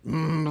noise.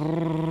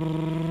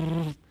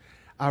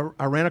 I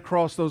ran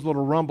across those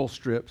little rumble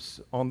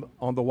strips on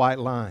the white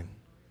line.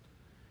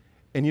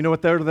 And you know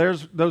what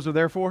those are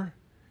there for?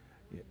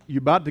 You're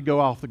about to go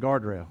off the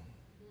guardrail.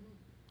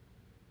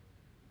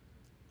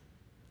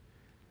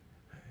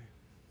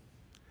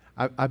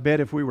 I bet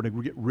if we were to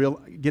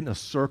get in a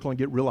circle and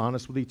get real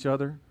honest with each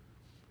other,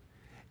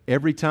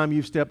 every time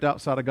you've stepped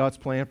outside of God's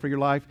plan for your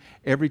life,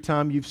 every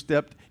time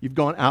you've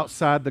gone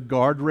outside the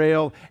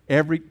guardrail,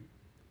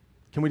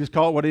 can we just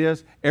call it what it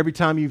is? Every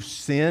time you've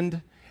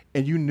sinned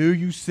and you knew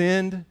you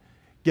sinned,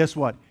 guess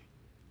what?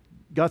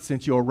 God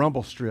sent you a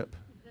rumble strip.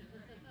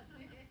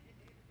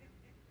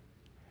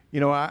 You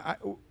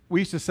know,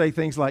 we used to say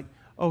things like,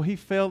 oh, he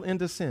fell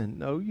into sin.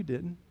 No, you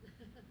didn't.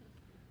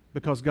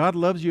 Because God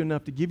loves you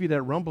enough to give you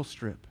that rumble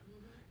strip.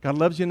 God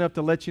loves you enough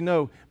to let you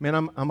know, man,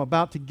 I'm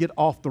about to get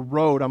off the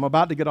road. I'm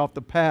about to get off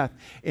the path.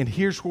 And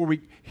here's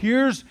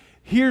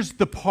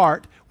the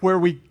part where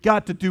we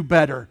got to do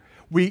better.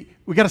 We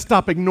got to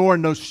stop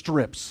ignoring those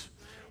strips.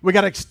 We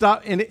got to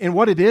stop. And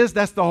what it is,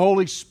 that's the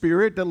Holy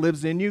Spirit that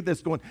lives in you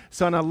that's going,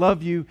 son, I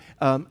love you.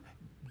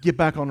 Get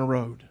back on the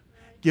road.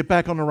 Get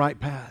back on the right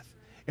path.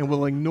 And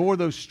we'll ignore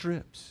those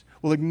strips.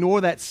 We'll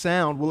ignore that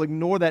sound. We'll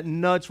ignore that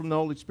nudge from the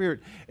Holy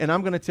Spirit. And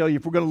I'm going to tell you,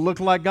 if we're going to look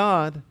like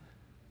God,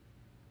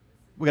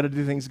 we got to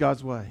do things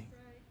God's way.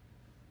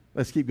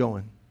 Let's keep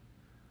going.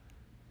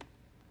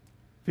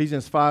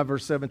 Ephesians 5,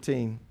 verse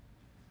 17.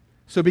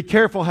 So be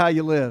careful how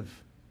you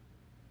live.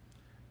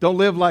 Don't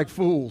live like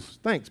fools.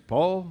 Thanks,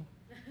 Paul.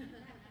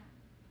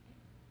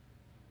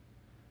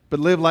 But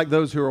live like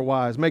those who are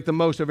wise. Make the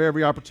most of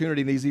every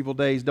opportunity in these evil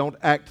days. Don't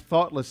act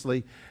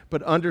thoughtlessly,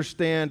 but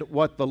understand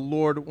what the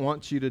Lord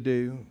wants you to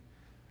do.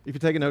 If you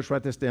take a note,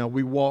 write this down.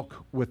 We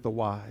walk with the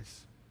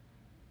wise.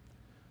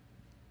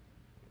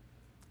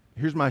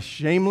 Here's my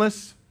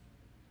shameless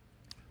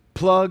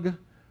plug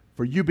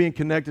for you being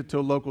connected to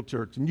a local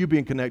church and you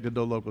being connected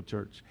to a local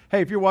church.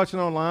 Hey, if you're watching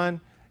online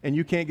and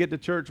you can't get to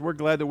church, we're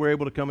glad that we're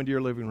able to come into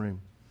your living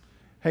room.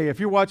 Hey, if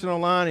you're watching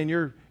online and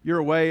you're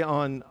away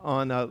on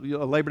a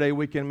Labor Day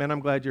weekend, man,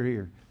 I'm glad you're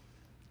here.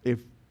 If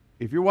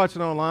you're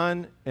watching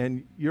online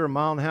and you're a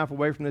mile and a half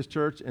away from this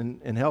church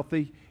and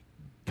healthy,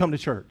 come to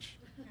church.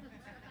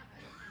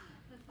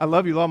 I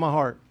love you with all my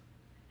heart.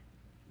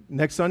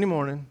 Next Sunday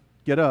morning,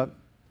 get up,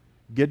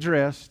 get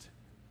dressed,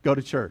 go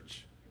to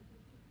church.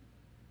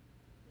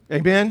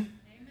 Amen?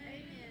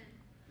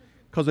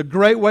 Because a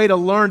great way to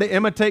learn to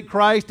imitate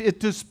Christ is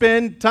to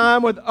spend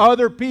time with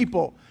other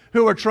people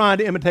who are trying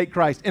to imitate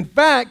Christ. In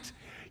fact,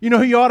 you know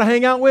who you ought to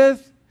hang out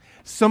with?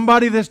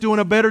 Somebody that's doing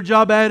a better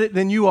job at it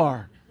than you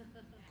are.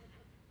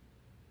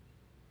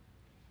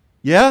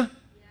 Yeah?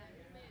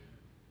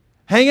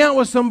 Hang out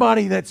with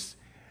somebody that's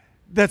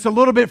a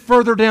little bit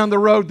further down the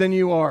road than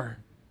you are.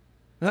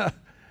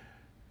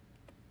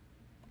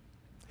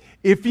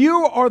 If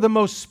you are the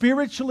most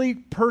spiritually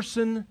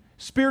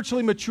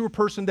mature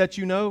person that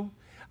you know,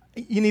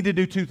 you need to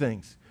do two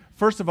things.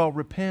 First of all,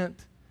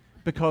 repent,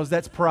 because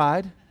that's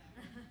pride.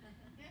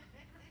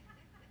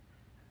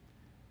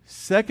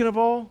 Second of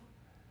all,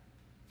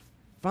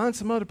 find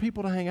some other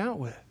people to hang out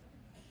with.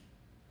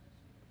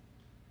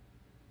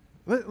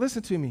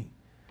 Listen to me.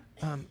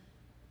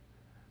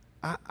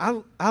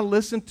 I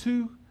listen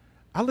to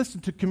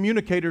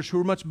communicators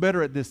who are much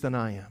better at this than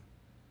I am.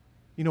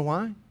 You know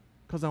why?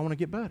 Because I want to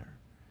get better.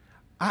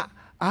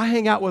 I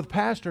hang out with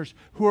pastors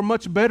who are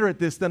much better at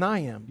this than I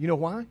am. You know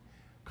why?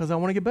 Because I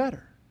want to get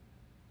better.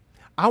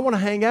 I want to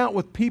hang out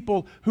with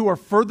people who are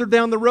further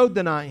down the road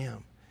than I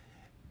am.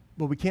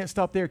 But we can't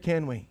stop there,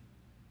 can we?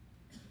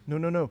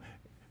 No.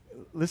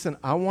 Listen,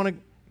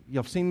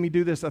 you've seen me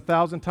do this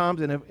 1,000 times,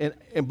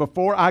 and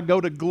before I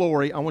go to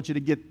glory, I want you to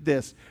get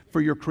this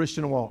for your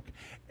Christian walk.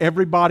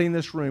 Everybody in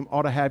this room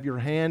ought to have your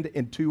hand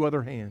in two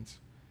other hands.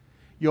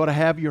 You ought to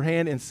have your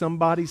hand in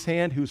somebody's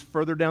hand who's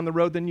further down the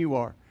road than you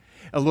are,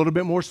 a little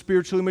bit more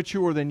spiritually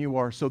mature than you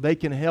are, so they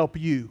can help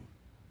you.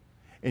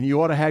 And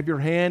you ought to have your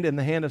hand in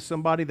the hand of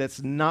somebody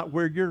that's not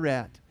where you're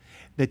at,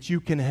 that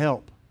you can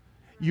help.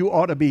 You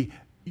ought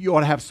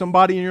to have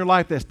somebody in your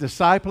life that's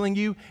discipling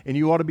you, and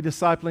you ought to be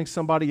discipling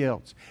somebody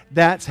else.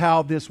 That's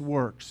how this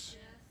works.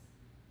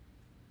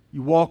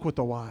 You walk with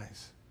the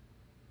wise.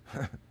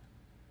 And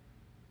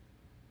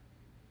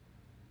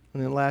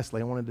then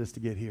lastly, I wanted this to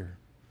get here.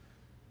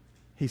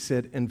 He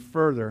said, and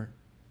further,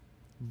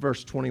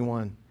 verse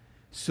 21,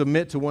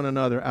 submit to one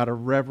another out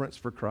of reverence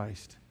for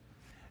Christ.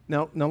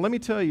 Now let me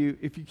tell you,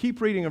 if you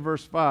keep reading in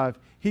verse 5,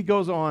 he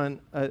goes on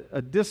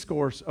a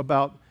discourse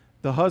about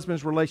the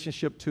husband's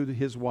relationship to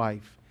his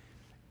wife.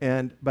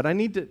 But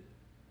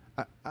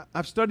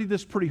I've studied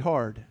this pretty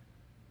hard.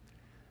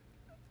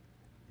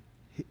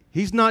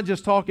 He's not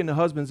just talking to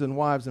husbands and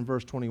wives in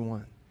verse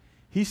 21.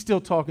 He's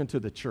still talking to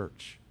the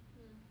church.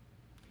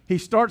 He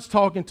starts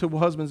talking to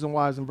husbands and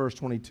wives in verse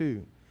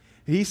 22.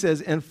 He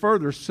says, and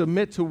further,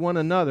 submit to one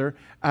another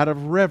out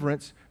of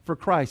reverence for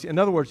Christ. In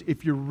other words,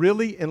 if you're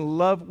really in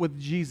love with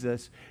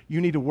Jesus, you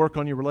need to work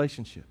on your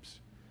relationships.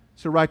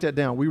 So write that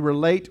down. We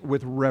relate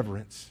with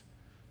reverence.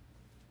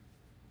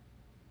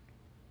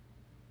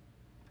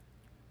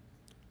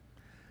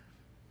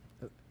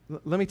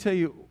 Let me tell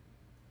you,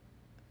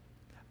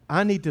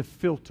 I need to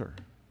filter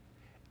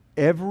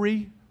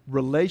every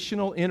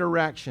relational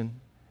interaction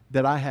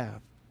that I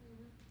have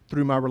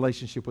through my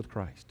relationship with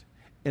Christ.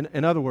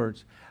 In other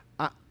words,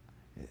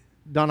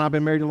 Donna, I've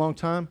been married a long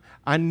time.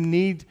 I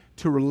need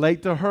to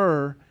relate to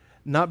her,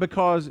 not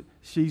because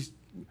she's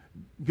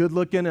good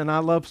looking and I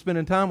love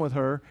spending time with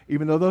her,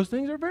 even though those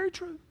things are very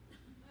true.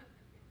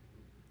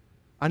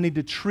 I need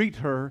to treat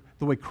her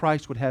the way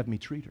Christ would have me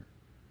treat her.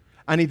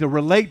 I need to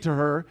relate to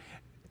her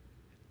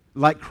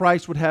like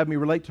Christ would have me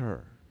relate to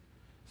her.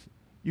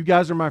 You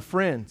guys are my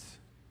friends.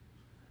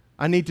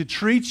 I need to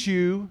treat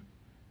you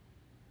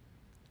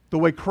the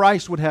way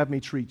Christ would have me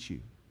treat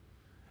you.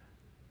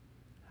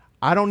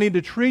 I don't need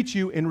to treat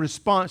you in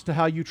response to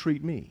how you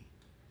treat me.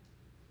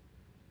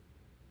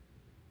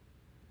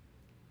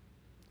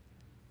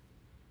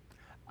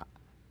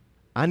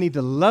 I need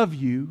to love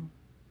you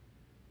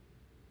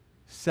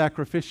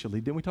sacrificially.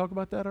 Didn't we talk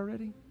about that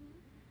already?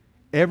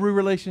 Every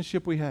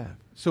relationship we have.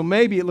 So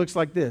maybe it looks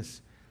like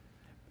this.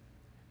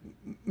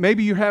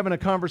 Maybe you're having a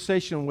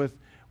conversation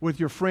with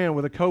your friend,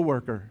 with a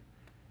coworker.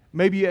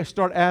 Maybe you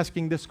start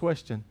asking this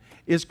question: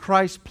 is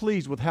Christ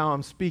pleased with how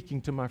I'm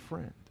speaking to my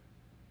friend?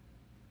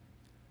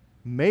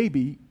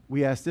 Maybe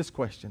we ask this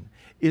question: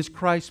 is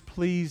Christ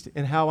pleased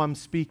in how I'm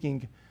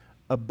speaking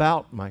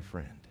about my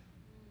friend?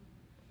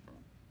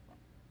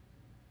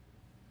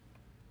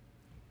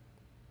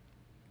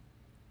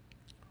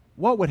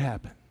 What would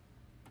happen?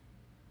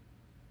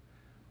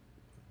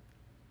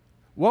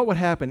 What would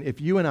happen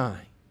if you and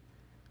I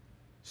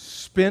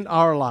spent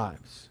our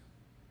lives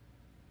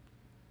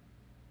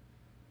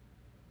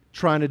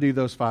trying to do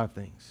those 5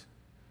 things?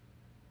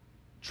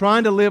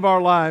 Trying to live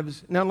our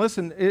lives. Now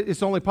listen,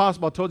 it's only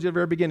possible, I told you at the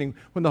very beginning,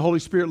 when the Holy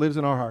Spirit lives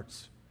in our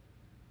hearts.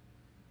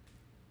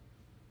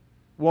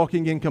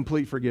 Walking in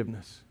complete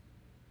forgiveness.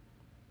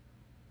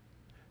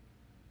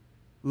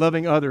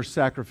 Loving others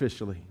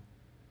sacrificially.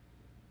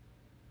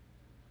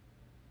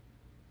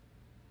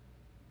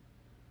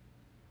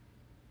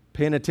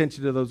 Paying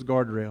attention to those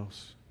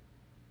guardrails.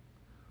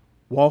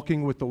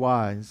 Walking with the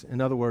wise. In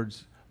other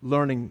words,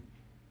 learning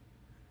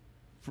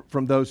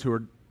from those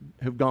who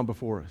have gone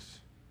before us.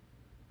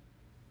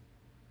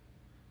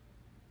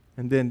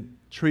 And then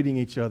treating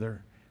each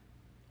other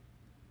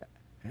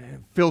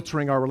and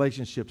filtering our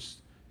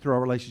relationships through our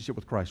relationship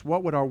with Christ.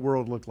 What would our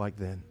world look like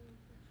then?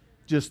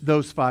 Just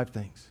those 5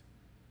 things.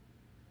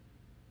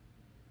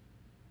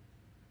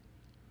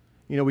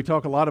 You know, we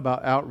talk a lot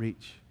about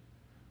outreach.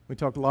 We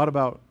talk a lot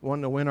about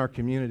wanting to win our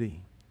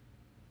community.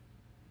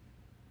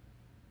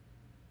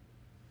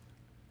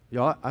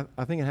 Y'all,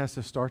 I think it has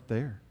to start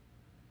there.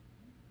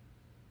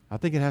 I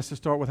think it has to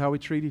start with how we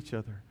treat each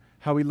other,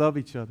 how we love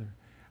each other,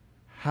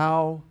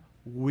 how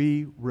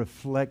we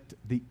reflect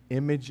the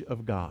image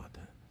of God.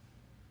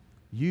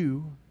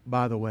 You,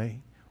 by the way,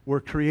 were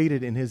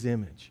created in His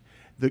image.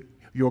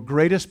 Your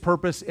greatest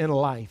purpose in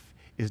life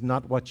is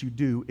not what you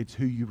do, it's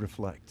who you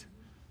reflect.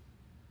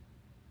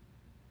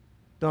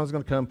 Don's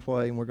going to come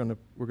play, and we're going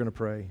to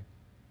pray.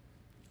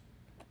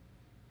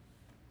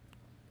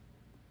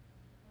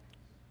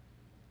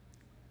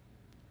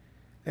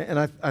 And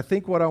I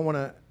think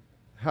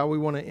how we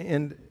want to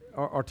end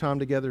our time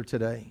together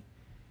today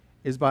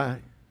is by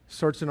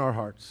searching our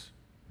hearts.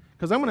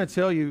 Because I'm going to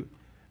tell you,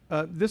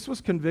 this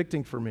was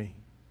convicting for me.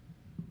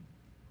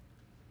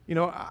 You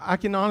know, I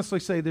can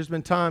honestly say there's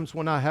been times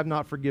when I have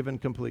not forgiven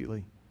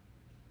completely.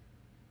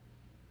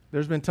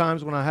 There's been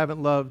times when I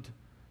haven't loved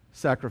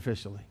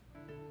sacrificially.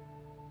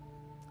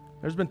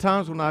 There's been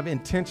times when I've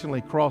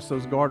intentionally crossed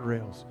those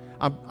guardrails.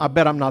 I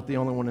bet I'm not the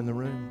only one in the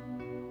room.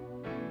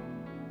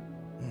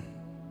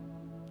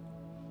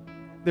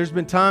 There's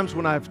been times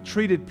when I've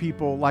treated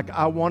people like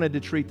I wanted to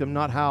treat them,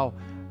 not how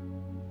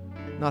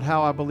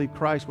I believe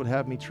Christ would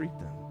have me treat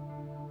them.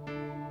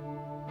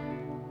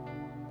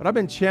 But I've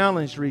been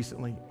challenged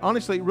recently.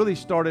 Honestly, it really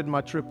started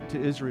my trip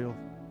to Israel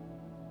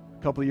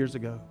a couple of years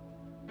ago.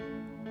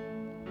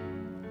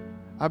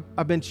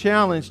 I've been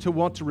challenged to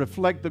want to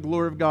reflect the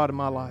glory of God in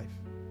my life.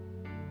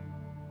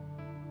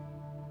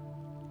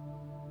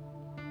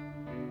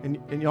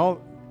 And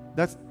y'all,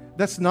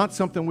 that's not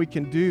something we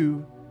can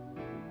do.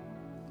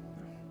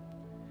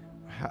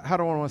 How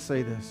do I want to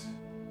say this?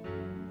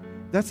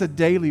 That's a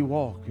daily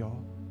walk,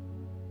 y'all.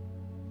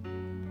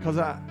 Because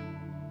I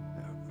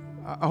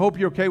hope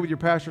you're okay with your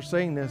pastor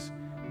saying this.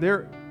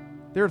 There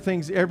are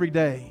things every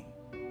day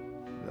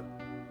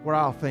where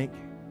I'll think,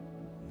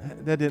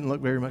 that didn't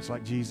look very much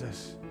like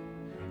Jesus.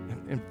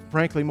 And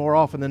frankly, more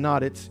often than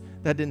not,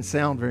 that didn't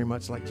sound very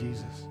much like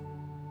Jesus.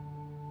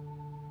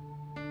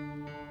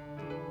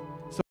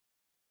 So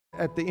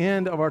at the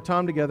end of our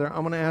time together,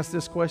 I'm going to ask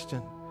this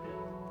question.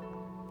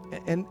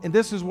 And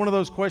this is one of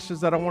those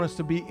questions that I want us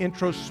to be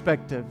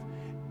introspective.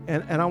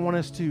 And I want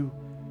us to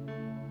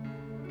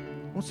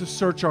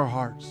search our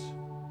hearts.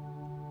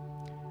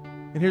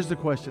 And here's the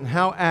question.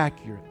 How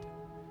accurate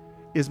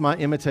is my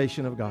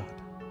imitation of God?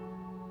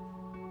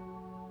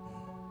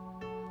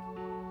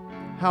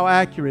 How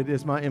accurate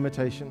is my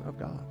imitation of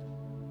God?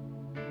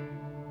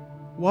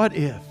 What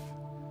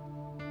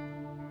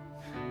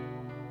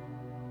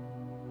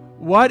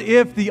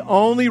if the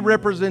only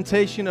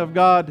representation of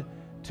God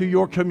to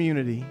your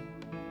community,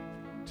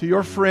 to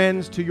your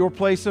friends, to your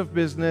place of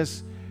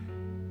business,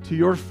 to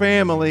your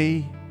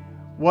family,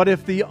 what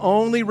if the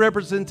only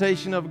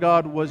representation of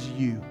God was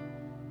you?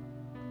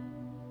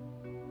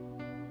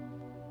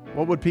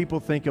 What would people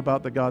think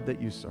about the God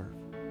that you serve?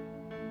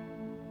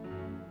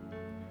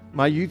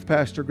 My youth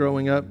pastor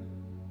growing up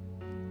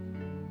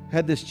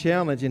had this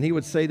challenge, and he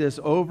would say this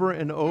over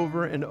and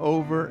over and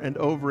over and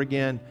over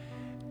again,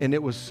 and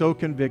it was so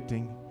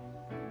convicting.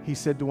 He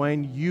said,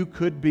 Dwayne, you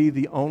could be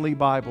the only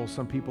Bible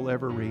some people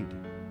ever read.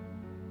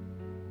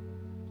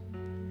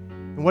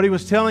 And what he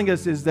was telling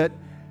us is that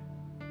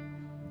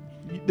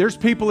there's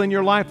people in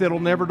your life that will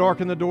never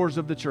darken the doors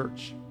of the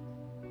church.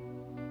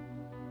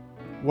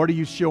 What are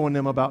you showing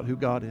them about who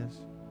God is?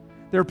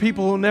 There are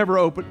people who never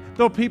open.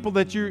 There are people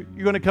that you're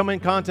going to come in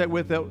contact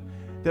with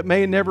that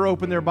may never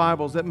open their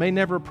Bibles, that may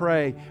never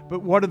pray.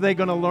 But what are they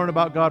going to learn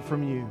about God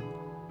from you?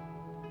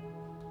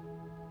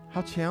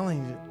 How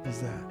challenging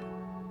is that?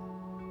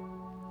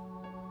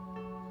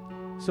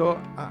 So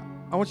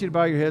I want you to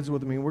bow your heads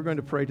with me, and we're going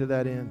to pray to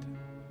that end.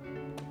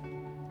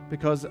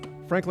 Because,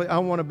 frankly, I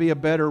want to be a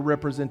better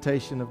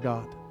representation of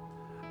God.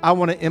 I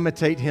want to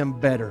imitate Him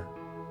better.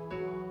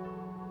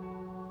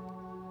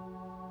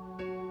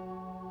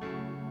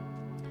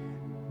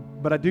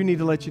 But I do need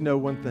to let you know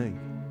one thing.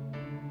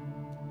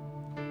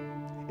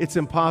 It's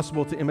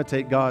impossible to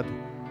imitate God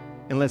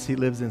unless He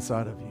lives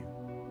inside of you.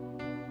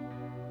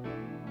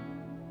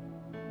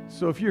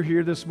 So if you're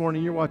here this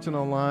morning, you're watching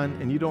online,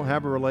 and you don't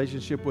have a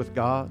relationship with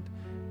God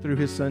through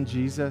His Son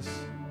Jesus,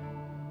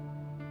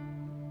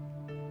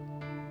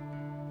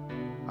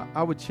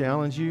 I would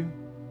challenge you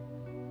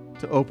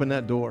to open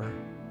that door.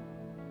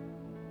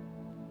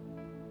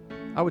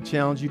 I would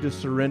challenge you to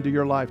surrender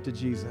your life to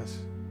Jesus.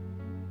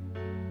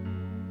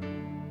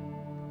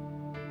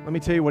 Let me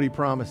tell you what He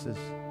promises.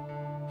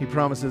 He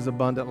promises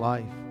abundant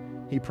life.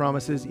 He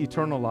promises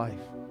eternal life.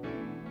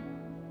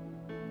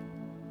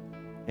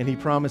 And He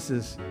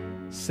promises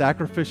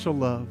sacrificial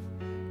love,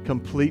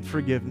 complete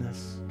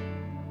forgiveness,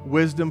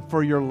 wisdom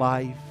for your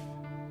life.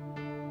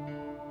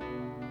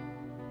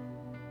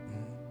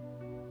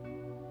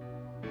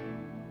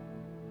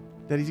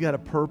 That He's got a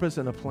purpose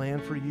and a plan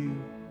for you.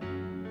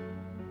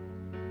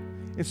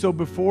 And so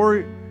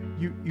before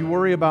you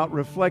worry about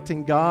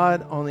reflecting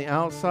God on the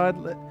outside,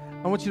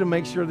 I want you to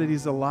make sure that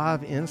He's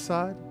alive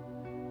inside,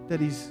 that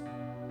He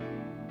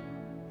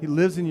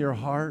lives in your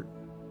heart.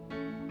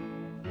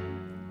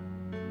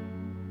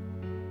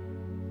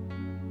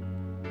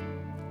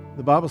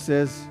 The Bible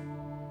says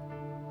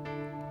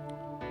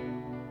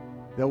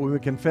that when we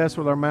confess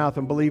with our mouth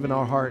and believe in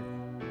our heart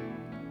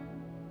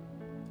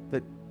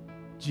that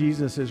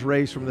Jesus is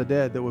raised from the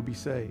dead, that we'll be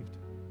saved.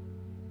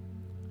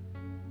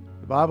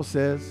 The Bible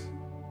says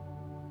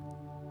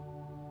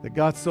that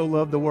God so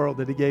loved the world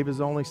that He gave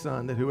His only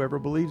Son, that whoever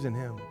believes in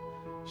Him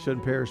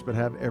shouldn't perish but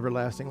have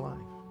everlasting life.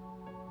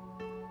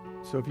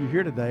 So if you're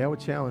here today, I would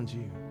challenge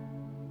you.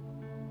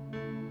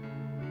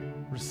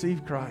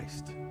 Receive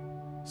Christ.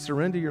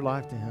 Surrender your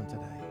life to Him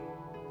today.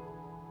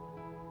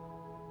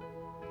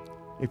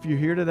 If you're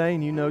here today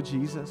and you know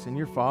Jesus and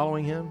you're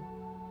following Him,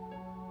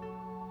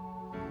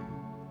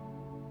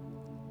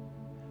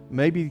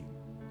 maybe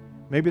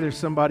there's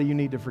somebody you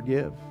need to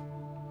forgive.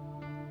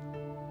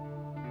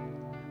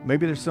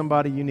 Maybe there's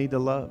somebody you need to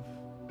love.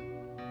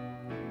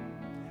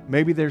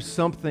 Maybe there's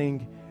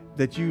something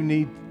that you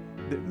need,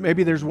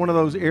 maybe there's one of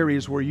those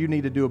areas where you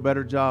need to do a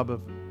better job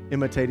of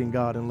imitating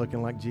God and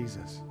looking like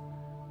Jesus.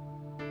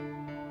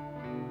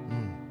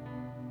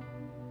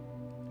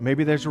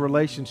 Maybe there's a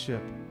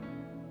relationship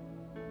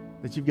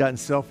that you've gotten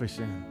selfish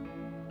in.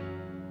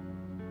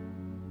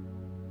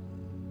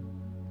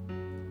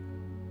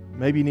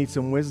 Maybe you need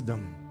some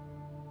wisdom.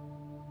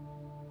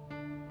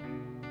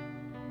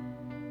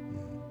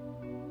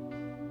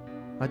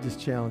 I just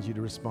challenge you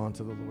to respond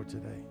to the Lord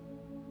today.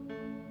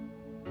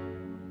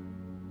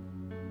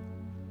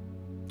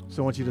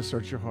 So I want you to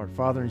search your heart.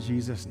 Father, in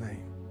Jesus'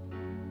 name,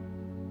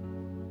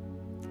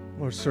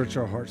 Lord, search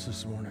our hearts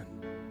this morning.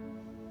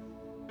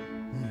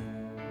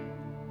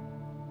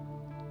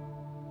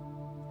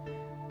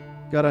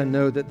 God, I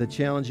know that the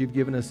challenge you've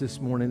given us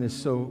this morning is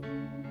so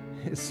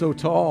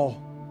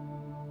tall.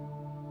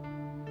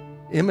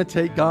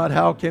 Imitate God.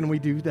 How can we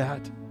do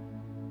that?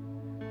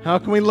 How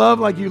can we love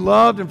like you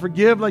loved and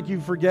forgive like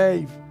you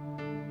forgave?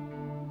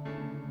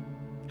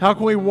 How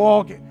can we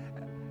walk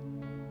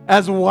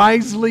as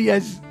wisely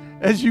as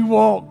you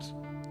walked?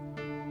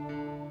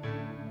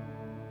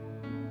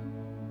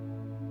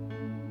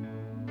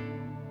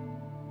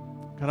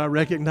 God, I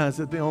recognize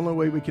that the only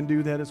way we can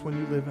do that is when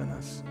you live in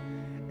us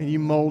and you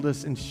mold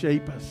us and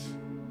shape us.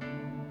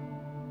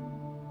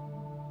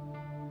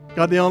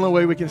 God, the only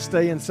way we can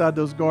stay inside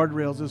those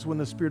guardrails is when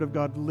the Spirit of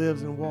God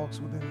lives and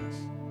walks within us.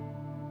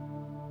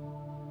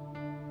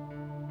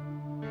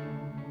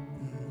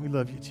 We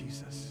love you,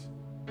 Jesus.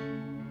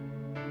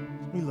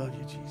 We love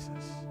you, Jesus.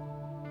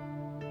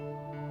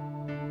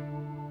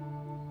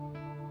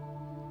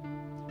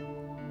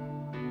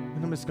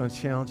 And I'm just going to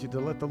challenge you to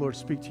let the Lord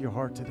speak to your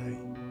heart today.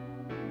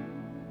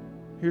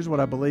 Here's what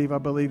I believe. I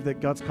believe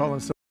that God's calling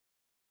someone.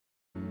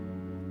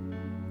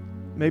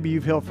 Maybe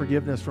you've held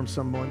forgiveness from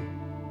someone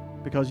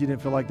because you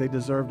didn't feel like they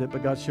deserved it,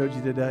 but God showed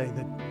you today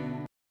that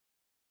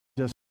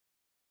just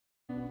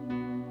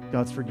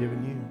God's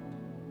forgiven you.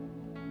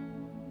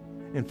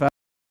 In fact,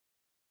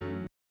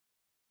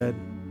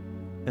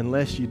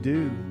 unless you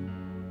do,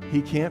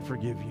 He can't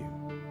forgive you.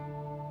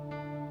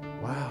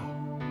 Wow.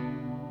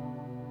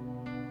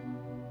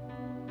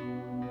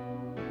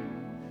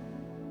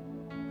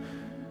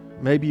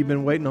 Maybe you've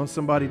been waiting on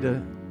somebody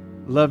to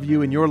love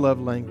you in your love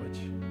language.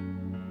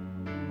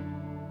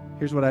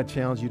 Here's what I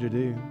challenge you to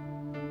do.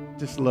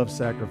 Just love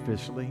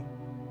sacrificially.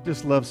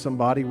 Just love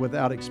somebody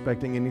without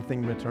expecting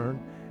anything in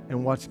return,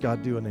 and watch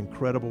God do an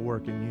incredible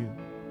work in you.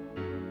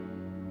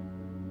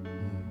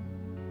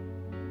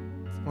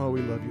 Oh,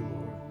 we love you, Lord.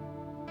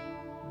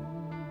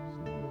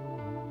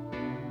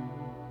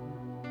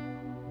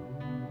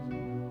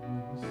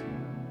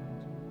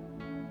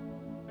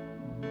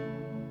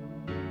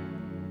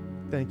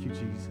 Thank you,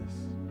 Jesus.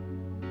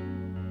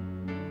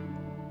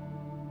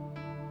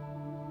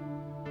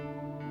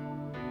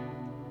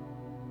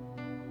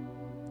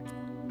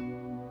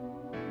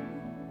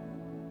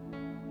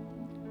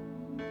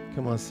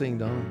 Come on, sing,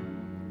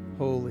 Don.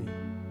 Holy.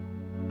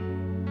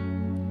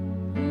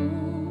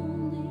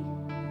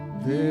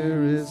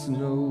 There is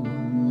no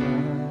one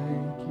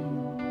like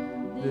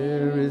you.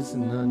 There is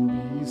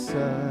none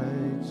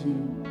beside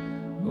you.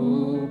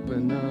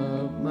 Open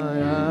up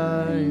my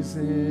eyes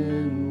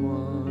in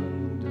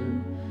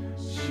wonder.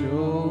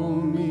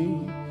 Show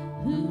me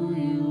who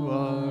you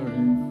are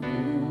and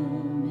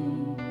fill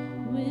me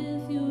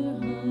with your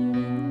heart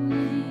and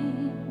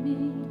lead me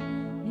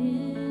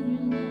in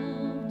your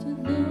love to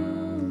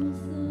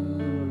those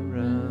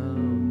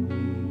around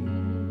me.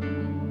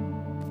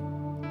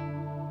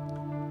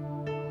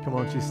 Come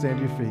on, you stand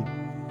to your feet.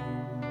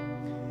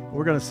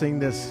 We're going to sing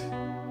this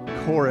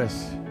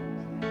chorus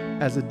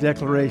as a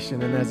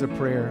declaration and as a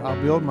prayer.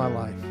 I'll build my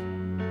life.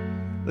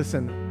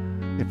 Listen,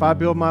 if I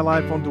build my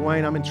life on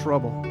Dwayne, I'm in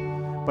trouble.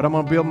 But I'm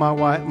going to build my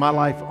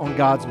life on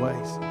God's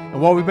ways.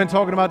 And what we've been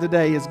talking about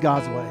today is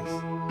God's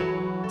ways.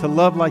 To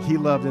love like He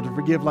loved and to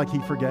forgive like He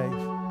forgave.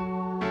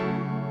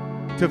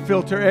 To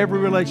filter every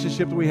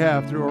relationship that we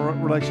have through our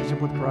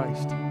relationship with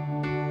Christ.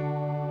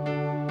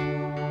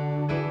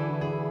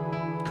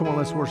 Come on,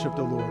 let's worship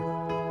the Lord.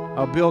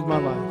 I'll build my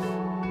life.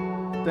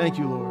 Thank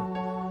you, Lord.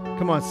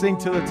 Come on, sing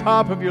to the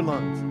top of your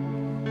lungs.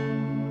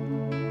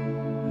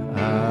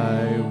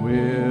 I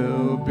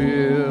will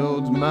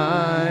build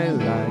my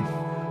life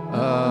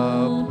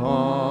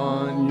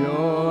upon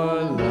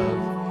your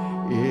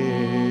love.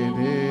 It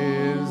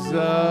is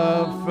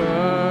a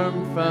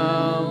firm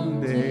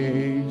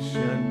foundation.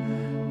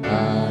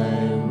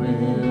 I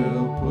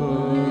will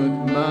put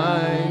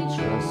my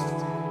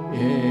trust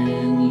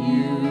in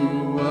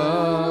you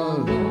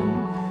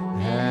alone,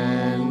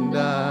 and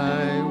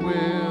I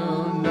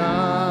will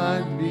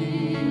not be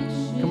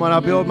Come on,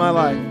 I'll build my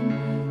life.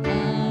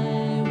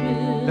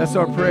 That's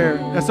our prayer.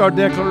 That's our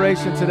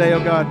declaration today,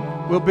 oh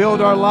God. We'll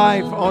build our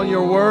life on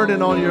your word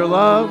and on your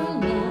love.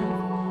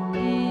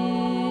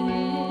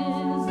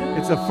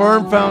 It's a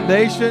firm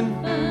foundation.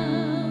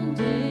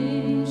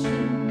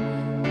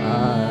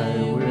 I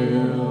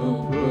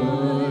will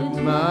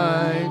put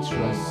my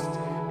trust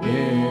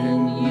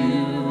in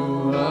you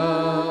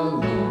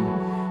alone.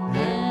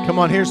 Come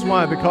on, here's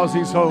why. Because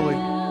he's holy.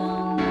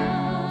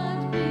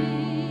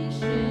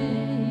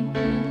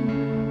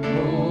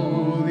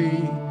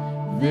 Holy,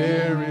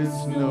 there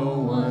is no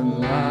one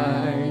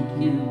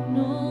like you.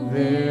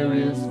 There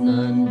is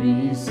none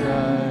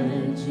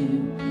beside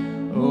you.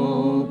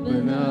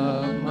 Open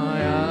up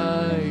my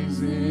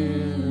eyes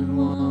in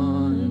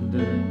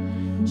wonder.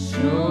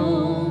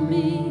 Show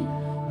me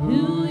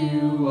who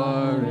you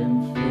are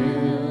and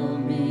fill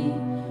me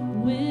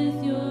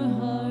with your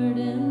heart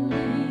and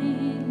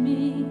lead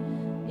me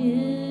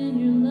in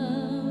your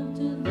love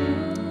to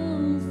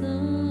those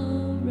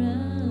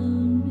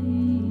around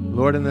me.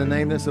 Lord, in the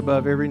name that's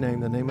above every name,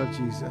 the name of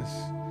Jesus,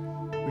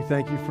 we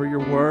thank you for your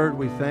word.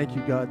 We thank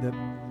you, God, that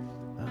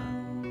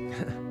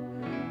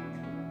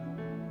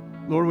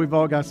Lord, we've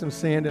all got some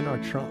sand in our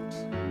trunks.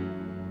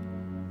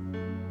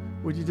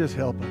 Would you just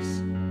help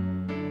us?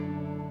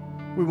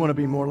 We want to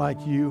be more like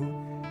you,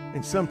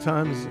 and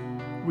sometimes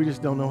we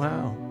just don't know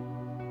how.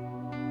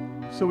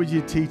 So would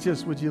you teach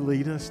us, would you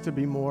lead us to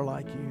be more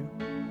like you?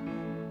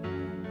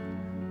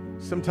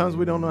 Sometimes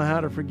we don't know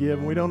how to forgive,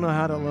 and we don't know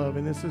how to love,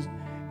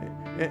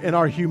 and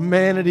our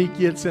humanity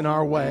gets in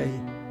our way.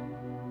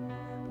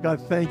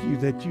 God, thank you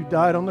that you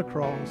died on the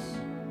cross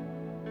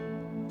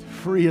to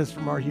free us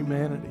from our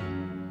humanity,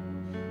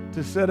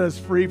 to set us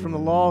free from the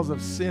laws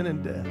of sin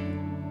and death.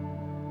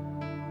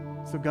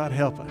 So God,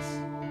 help us.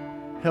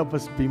 Help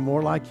us be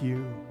more like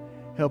you.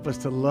 Help us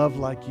to love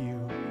like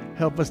you.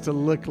 Help us to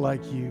look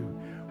like you.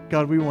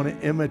 God, we want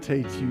to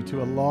imitate you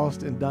to a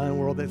lost and dying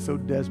world that so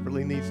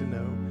desperately needs to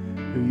know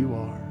who you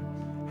are.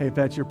 Hey, if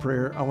that's your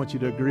prayer, I want you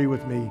to agree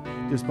with me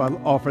just by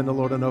offering the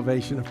Lord an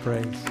ovation of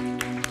praise.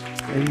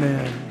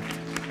 Amen.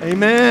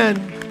 Amen.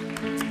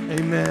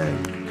 Amen.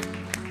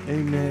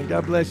 Amen.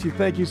 God bless you.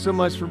 Thank you so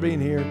much for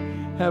being here.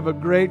 Have a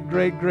great,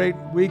 great, great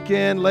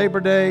weekend,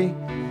 Labor Day.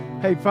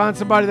 Hey, find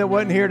somebody that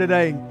wasn't here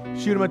today.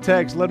 Shoot them a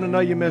text. Let them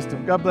know you missed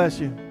them. God bless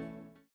you.